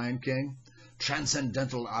in The Lion King?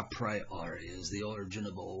 Transcendental a priori is the origin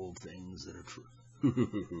of all things that are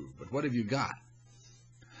true. But what have you got?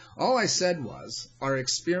 All I said was, our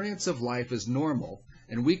experience of life is normal,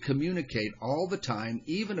 and we communicate all the time,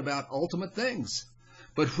 even about ultimate things.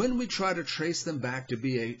 But when we try to trace them back to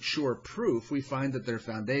be a sure proof, we find that their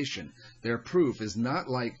foundation, their proof, is not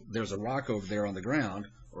like there's a rock over there on the ground,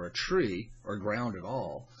 or a tree, or ground at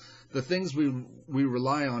all. The things we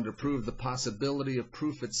rely on to prove the possibility of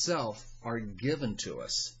proof itself are given to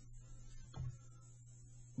us.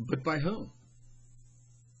 But by whom?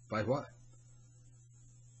 By what?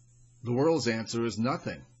 The world's answer is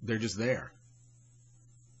nothing. They're just there.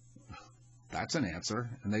 That's an answer.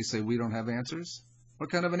 And they say we don't have answers? What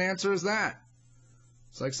kind of an answer is that?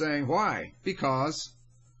 It's like saying, why? Because.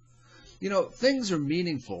 Things are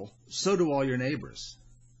meaningful. So do all your neighbors.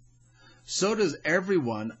 So does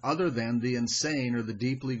everyone other than the insane or the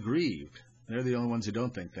deeply grieved. They're the only ones who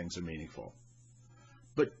don't think things are meaningful.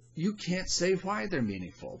 But you can't say why they're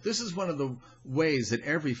meaningful. This is one of the ways that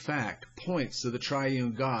every fact points to the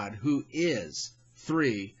triune God who is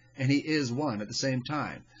three and he is one at the same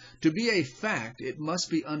time. To be a fact, it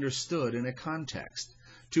must be understood in a context.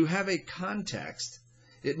 To have a context,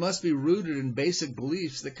 it must be rooted in basic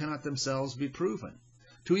beliefs that cannot themselves be proven.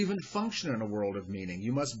 To even function in a world of meaning,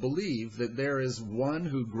 you must believe that there is one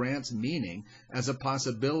who grants meaning as a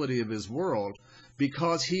possibility of his world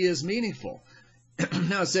because he is meaningful.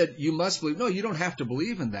 Now it said, you must believe. No, you don't have to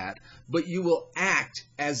believe in that, but you will act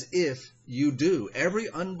as if you do. Every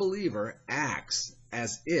unbeliever acts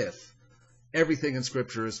as if everything in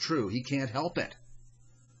Scripture is true. He can't help it.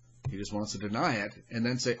 He just wants to deny it and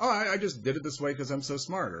then say, I just did it this way because I'm so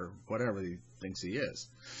smart, or whatever he thinks he is.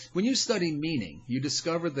 When you study meaning, you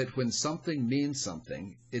discover that when something means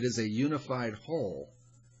something, it is a unified whole,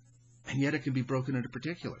 and yet it can be broken into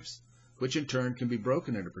particulars, which in turn can be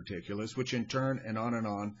broken into particulars, which in turn, and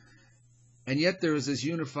on, and yet there is this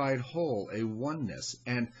unified whole, a oneness,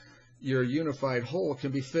 and your unified whole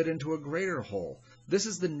can be fit into a greater whole. This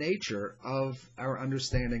is the nature of our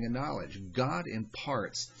understanding and knowledge. God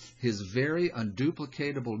imparts his very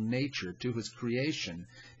unduplicatable nature to his creation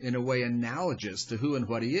in a way analogous to who and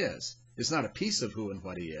what he is. It's not a piece of who and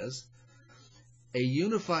what he is. A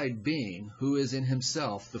unified being who is in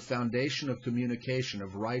himself the foundation of communication,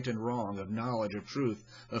 of right and wrong, of knowledge, of truth,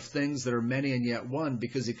 of things that are many and yet one,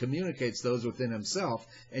 because he communicates those within himself,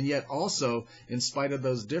 and yet also, in spite of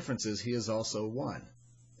those differences, he is also one.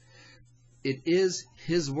 It is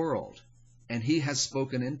his world, and he has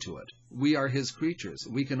spoken into it. We are his creatures.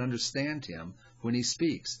 We can understand him when he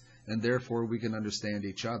speaks, and therefore we can understand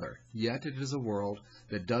each other. Yet it is a world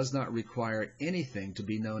that does not require anything to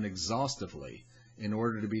be known exhaustively in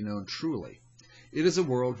order to be known truly. It is a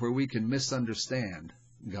world where we can misunderstand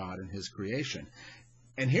God and his creation.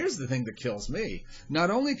 And here's the thing that kills me.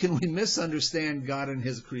 Not only can we misunderstand God and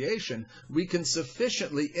his creation, we can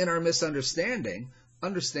sufficiently, in our misunderstanding,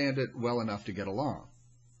 understand it well enough to get along.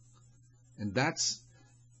 And that's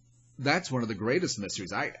one of the greatest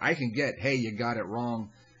mysteries. I can get, hey, you got it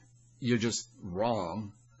wrong. You're just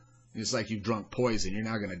wrong. It's like you've drunk poison. You're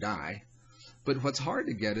now going to die. But what's hard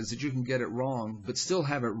to get is that you can get it wrong, but still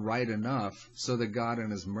have it right enough so that God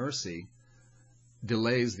in his mercy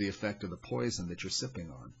delays the effect of the poison that you're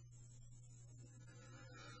sipping on.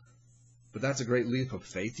 But that's a great leap of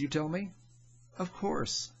faith, you tell me? Of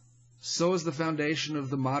course. So is the foundation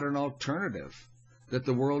of the modern alternative. that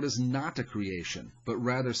the world is not a creation, but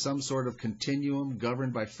rather some sort of continuum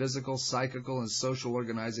governed by physical, psychical, and social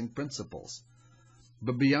organizing principles.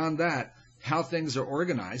 But beyond that, how things are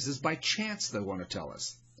organized is by chance, they want to tell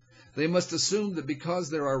us. They must assume that because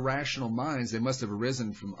there are rational minds, they must have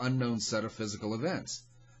arisen from unknown set of physical events,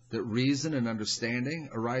 that reason and understanding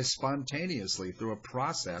arise spontaneously through a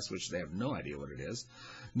process which they have no idea what it is,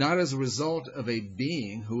 not as a result of a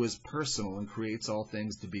being who is personal and creates all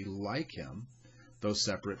things to be like him, though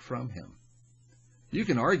separate from him. You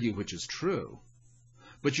can argue which is true,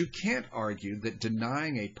 but you can't argue that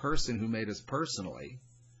denying a person who made us personally,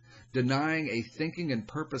 denying a thinking and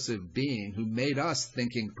purposive being who made us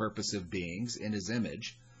thinking purposive beings in his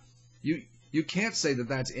image, you can't say that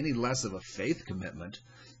that's any less of a faith commitment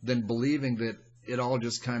than believing that it all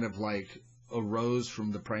just kind of like arose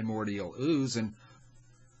from the primordial ooze. And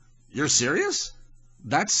you're serious?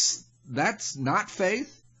 That's not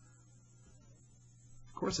faith?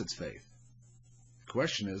 Of course it's faith. The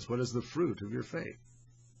question is, what is the fruit of your faith?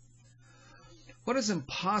 What is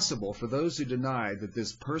impossible for those who deny that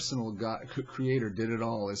this personal God, creator did it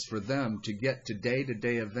all is for them to get to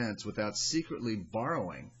day-to-day events without secretly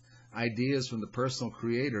borrowing ideas from the personal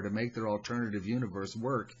creator to make their alternative universe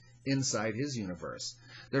work inside his universe.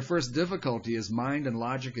 Their first difficulty is mind and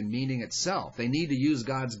logic and meaning itself. They need to use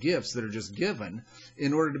God's gifts that are just given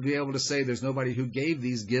in order to be able to say there's nobody who gave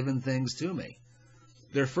these given things to me.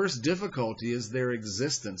 Their first difficulty is their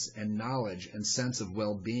existence and knowledge and sense of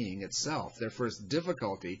well-being itself. Their first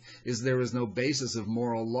difficulty is there is no basis of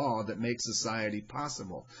moral law that makes society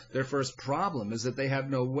possible. Their first problem is that they have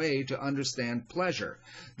no way to understand pleasure.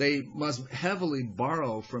 They must heavily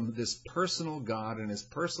borrow from this personal God and his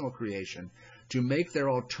personal creation to make their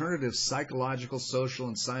alternative psychological, social,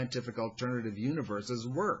 and scientific alternative universes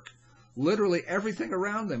work. Literally everything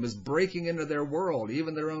around them is breaking into their world.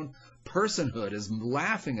 Even their own personhood is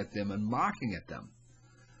laughing at them and mocking at them.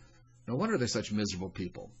 No wonder they're such miserable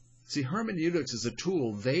people. See, hermeneutics is a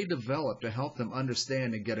tool they develop to help them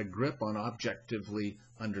understand and get a grip on objectively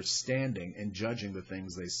understanding and judging the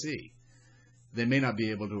things they see. They may not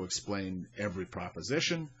be able to explain every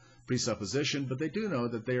presupposition, but they do know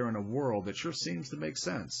that they are in a world that sure seems to make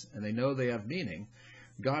sense, and they know they have meaning.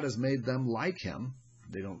 God has made them like him.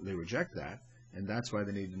 They reject that, and that's why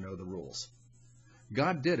they need to know the rules.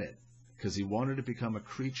 God did it because he wanted to become a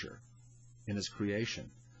creature in his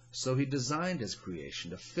creation. So he designed his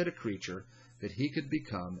creation to fit a creature that he could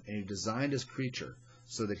become, and he designed his creature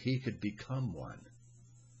so that he could become one.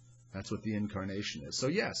 That's what the incarnation is. So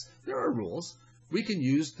yes, there are rules. We can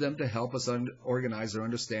use them to help us organize our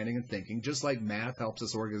understanding and thinking, just like math helps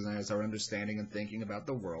us organize our understanding and thinking about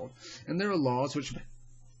the world. And there are laws which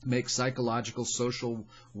make psychological, social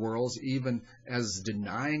worlds, even as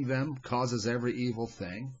denying them causes every evil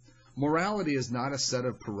thing. Morality is not a set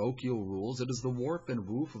of parochial rules. It is the warp and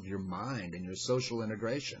woof of your mind and your social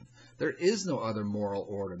integration. There is no other moral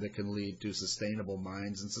order that can lead to sustainable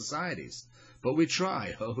minds and societies. But we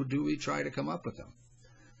try. Oh, do we try to come up with them?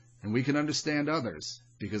 And we can understand others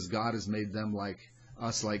because God has made them like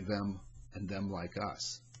us like them and them like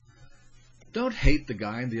us. Don't hate the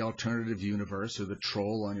guy in the alternative universe or the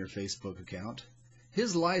troll on your Facebook account.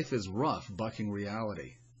 His life is rough bucking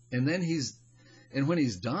reality. And when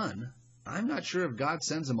he's done, I'm not sure if God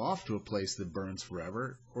sends him off to a place that burns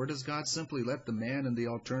forever, or does God simply let the man in the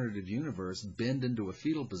alternative universe bend into a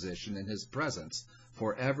fetal position in his presence,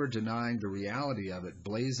 forever denying the reality of it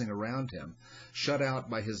blazing around him, shut out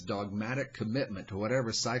by his dogmatic commitment to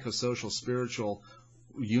whatever psychosocial, spiritual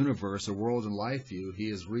universe or world and life view he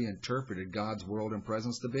has reinterpreted God's world and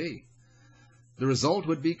presence to be. The result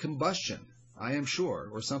would be combustion, I am sure,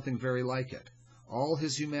 or something very like it. All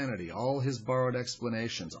his humanity, all his borrowed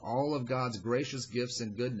explanations, all of God's gracious gifts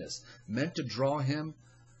and goodness meant to draw him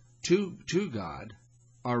to God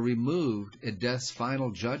are removed at death's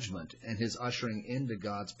final judgment and his ushering into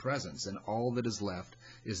God's presence, and all that is left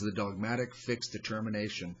is the dogmatic fixed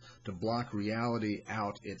determination to block reality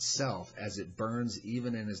out itself as it burns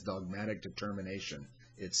even in his dogmatic determination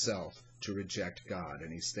itself to reject God,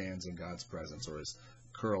 and he stands in God's presence or is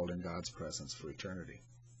curled in God's presence for eternity.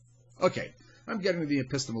 Okay, I'm getting to the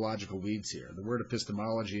epistemological weeds here. The word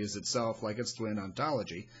epistemology is itself, like its twin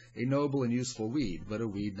ontology, a noble and useful weed, but a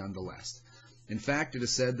weed nonetheless. In fact, it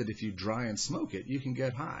is said that if you dry and smoke it, you can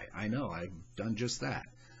get high. I know, I've done just that.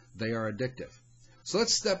 They are addictive. So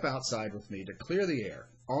let's step outside with me to clear the air.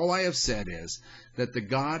 All I have said is that the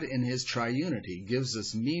God in his triunity gives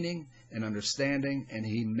us meaning and understanding, and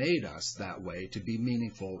he made us that way to be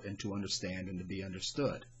meaningful and to understand and to be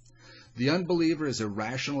understood. The unbeliever is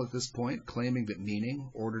irrational at this point, claiming that meaning,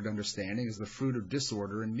 ordered understanding, is the fruit of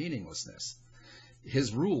disorder and meaninglessness.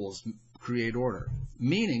 His rules create order.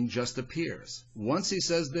 Meaning just appears. Once he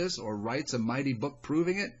says this or writes a mighty book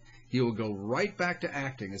proving it, he will go right back to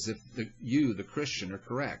acting as if you, the Christian, are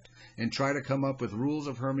correct, and try to come up with rules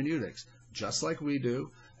of hermeneutics, just like we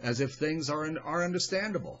do, as if things are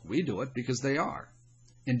understandable. We do it because they are.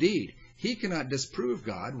 Indeed, he cannot disprove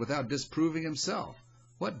God without disproving himself.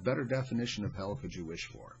 What better definition of hell could you wish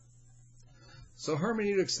for? So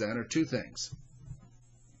hermeneutics, then, are two things.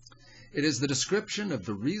 It is the description of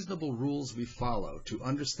the reasonable rules we follow to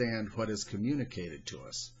understand what is communicated to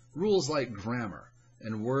us. Rules like grammar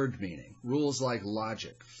and word meaning. Rules like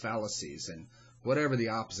logic, fallacies, and whatever the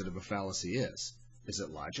opposite of a fallacy is. Is it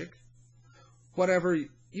logic? Whatever,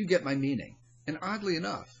 you get my meaning. And oddly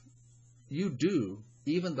enough, you do,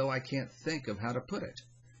 even though I can't think of how to put it.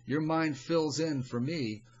 Your mind fills in for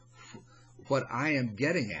me what I am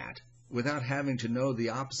getting at without having to know the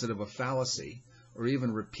opposite of a fallacy or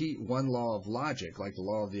even repeat one law of logic, like the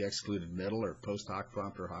law of the excluded middle or post hoc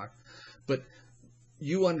propter hoc. But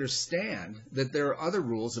you understand that there are other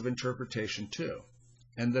rules of interpretation too,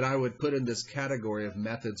 and that I would put in this category of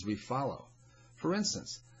methods we follow. For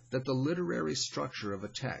instance, that the literary structure of a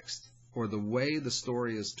text, or the way the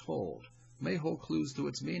story is told, may hold clues to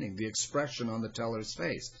its meaning, the expression on the teller's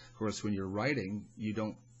face. Of course, when you're writing, you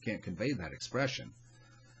can't convey that expression.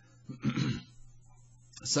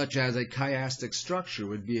 Such as a chiastic structure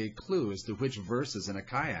would be a clue as to which verses in a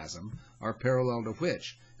chiasm are parallel to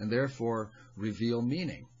which, and therefore reveal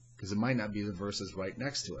meaning, because it might not be the verses right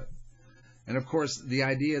next to it. And of course, the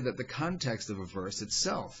idea that the context of a verse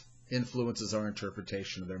itself influences our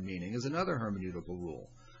interpretation of their meaning is another hermeneutical rule,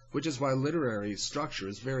 which is why literary structure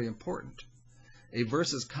is very important. A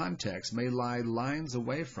verse's context may lie lines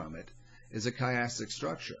away from it as a chiastic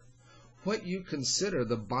structure. What you consider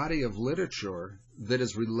the body of literature that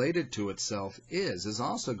is related to itself is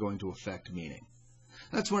also going to affect meaning.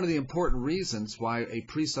 That's one of the important reasons why a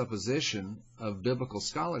presupposition of biblical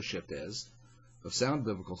scholarship of sound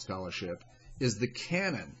biblical scholarship, is the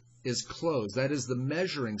canon is closed. That is the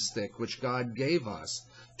measuring stick which God gave us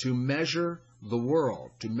to measure the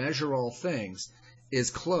world, to measure all things,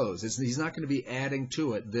 is closed. He's not going to be adding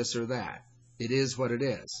to it this or that. It is what it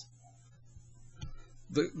is.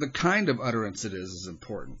 The kind of utterance it is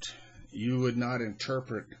important. You would not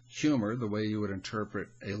interpret humor the way you would interpret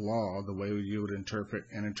a law, the way you would interpret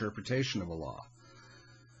an interpretation of a law.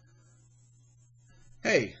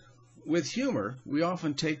 Hey, with humor, we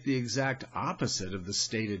often take the exact opposite of the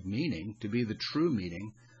stated meaning to be the true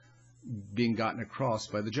meaning being gotten across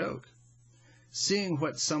by the joke. Seeing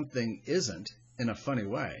what something isn't in a funny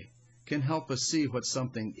way can help us see what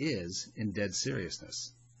something is in dead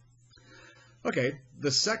seriousness. Okay,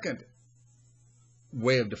 the second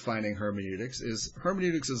way of defining hermeneutics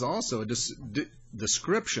is also a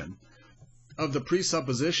description of the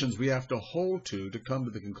presuppositions we have to hold to come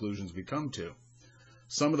to the conclusions we come to.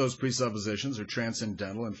 Some of those presuppositions are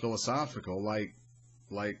transcendental and philosophical, like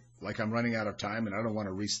I'm running out of time and I don't want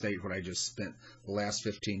to restate what I just spent the last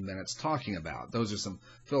 15 minutes talking about. Those are some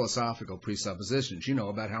philosophical presuppositions,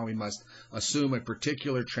 about how we must assume a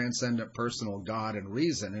particular transcendent personal God and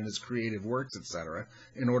reason in his creative works, etc.,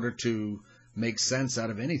 in order to make sense out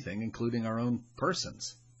of anything, including our own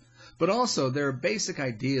persons. But also, there are basic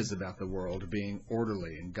ideas about the world being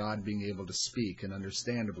orderly and God being able to speak and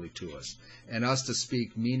understandably to us, and us to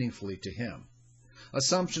speak meaningfully to him.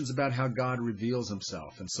 Assumptions about how God reveals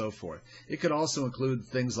himself, and so forth. It could also include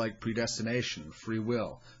things like predestination, free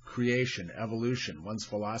will, creation, evolution, one's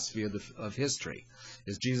philosophy of history.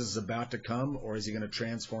 Is Jesus about to come, or is he going to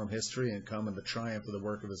transform history and come in the triumph of the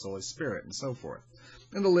work of his Holy Spirit, and so forth?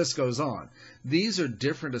 And the list goes on. These are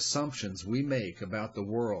different assumptions we make about the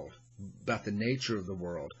world, about the nature of the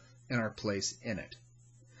world, and our place in it.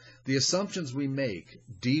 The assumptions we make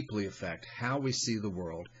deeply affect how we see the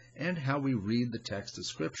world and how we read the text of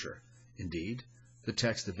Scripture, indeed, the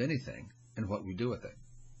text of anything, and what we do with it.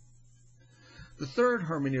 The third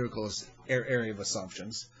hermeneutical area of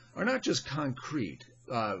assumptions are not just concrete.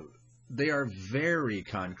 They are very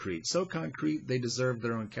concrete, so concrete they deserve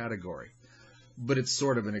their own category. But it's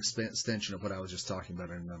sort of an extension of what I was just talking about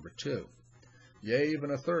in number 2. Yea,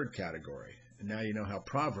 even a third category. And now you know how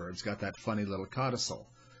Proverbs got that funny little codicil.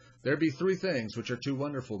 There be 3 things which are too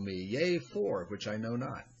wonderful me, yea, 4 which I know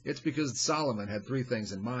not. It's because Solomon had 3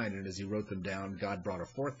 things in mind, and as he wrote them down, God brought a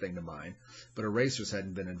 4th thing to mind, but erasers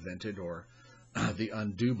hadn't been invented, or the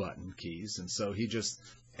undo button keys, and so he just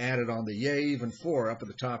added on the yea, even 4 up at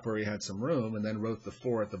the top where he had some room, and then wrote the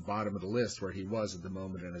 4 at the bottom of the list where he was at the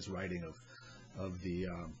moment in his writing of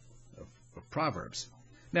Proverbs.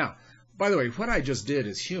 Now, by the way, what I just did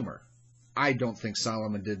is humor. I don't think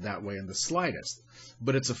Solomon did that way in the slightest,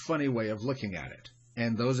 but it's a funny way of looking at it.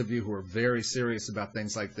 And those of you who are very serious about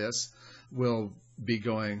things like this will be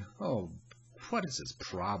going, oh, what is his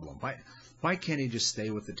problem? Why can't he just stay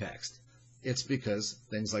with the text? It's because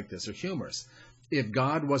things like this are humorous. If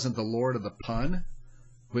God wasn't the Lord of the pun,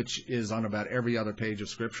 which is on about every other page of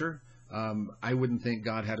Scripture, I wouldn't think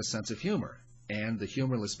God had a sense of humor. And the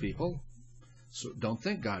humorless people don't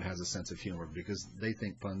think God has a sense of humor because they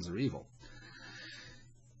think puns are evil.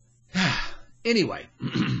 Anyway,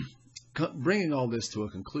 bringing all this to a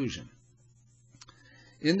conclusion.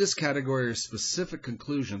 In this category are specific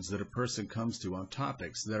conclusions that a person comes to on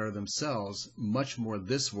topics that are themselves much more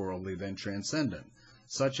this-worldly than transcendent,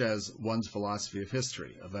 such as one's philosophy of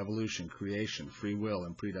history, of evolution, creation, free will,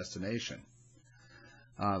 and predestination.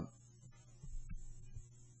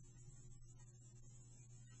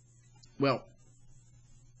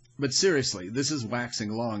 But seriously, this is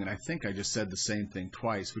waxing long, and I think I just said the same thing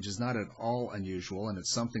twice, which is not at all unusual, and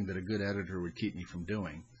it's something that a good editor would keep me from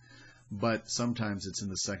doing. But sometimes it's in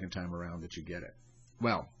the second time around that you get it.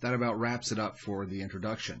 Well, that about wraps it up for the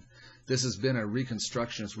introduction. This has been a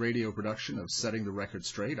Reconstructionist radio production of Setting the Record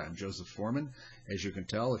Straight. I'm Joseph Foreman. As you can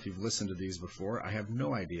tell, if you've listened to these before, I have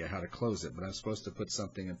no idea how to close it, but I'm supposed to put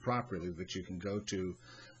something in properly that you can go to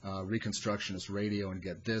Reconstructionist Radio and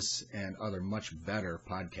get this and other much better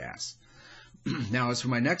podcasts. Now, as for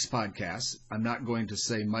my next podcast, I'm not going to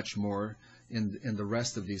say much more in the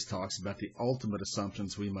rest of these talks about the ultimate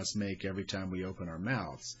assumptions we must make every time we open our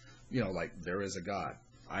mouths. You know, like there is a God.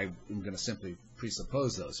 I'm going to simply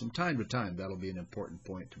presuppose those. From time to time, that'll be an important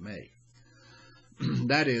point to make.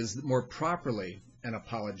 That is, more properly, an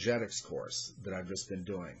apologetics course that I've just been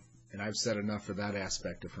doing. And I've said enough for that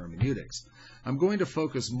aspect of hermeneutics. I'm going to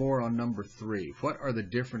focus more on number 3. What are the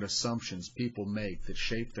different assumptions people make that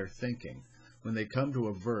shape their thinking when they come to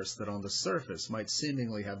a verse that on the surface might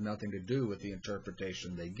seemingly have nothing to do with the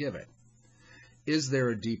interpretation they give it? Is there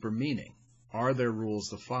a deeper meaning? Are there rules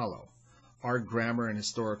to follow? Are grammar and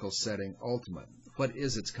historical setting ultimate? What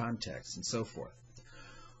is its context? And so forth.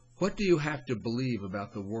 What do you have to believe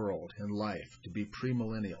about the world and life to be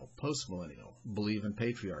premillennial, postmillennial, believe in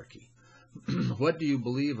patriarchy? What do you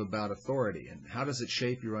believe about authority, and how does it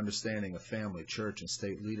shape your understanding of family, church, and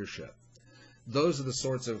state leadership? Those are the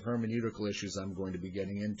sorts of hermeneutical issues I'm going to be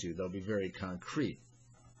getting into. They'll be very concrete.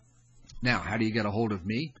 Now, how do you get a hold of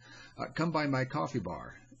me? Come by my coffee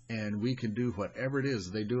bar, and we can do whatever it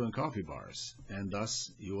is they do in coffee bars, and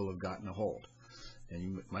thus you will have gotten a hold. And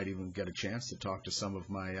you might even get a chance to talk to some of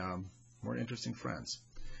my more interesting friends.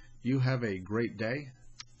 You have a great day,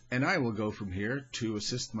 and I will go from here to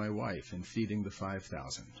assist my wife in feeding the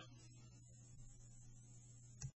 5,000.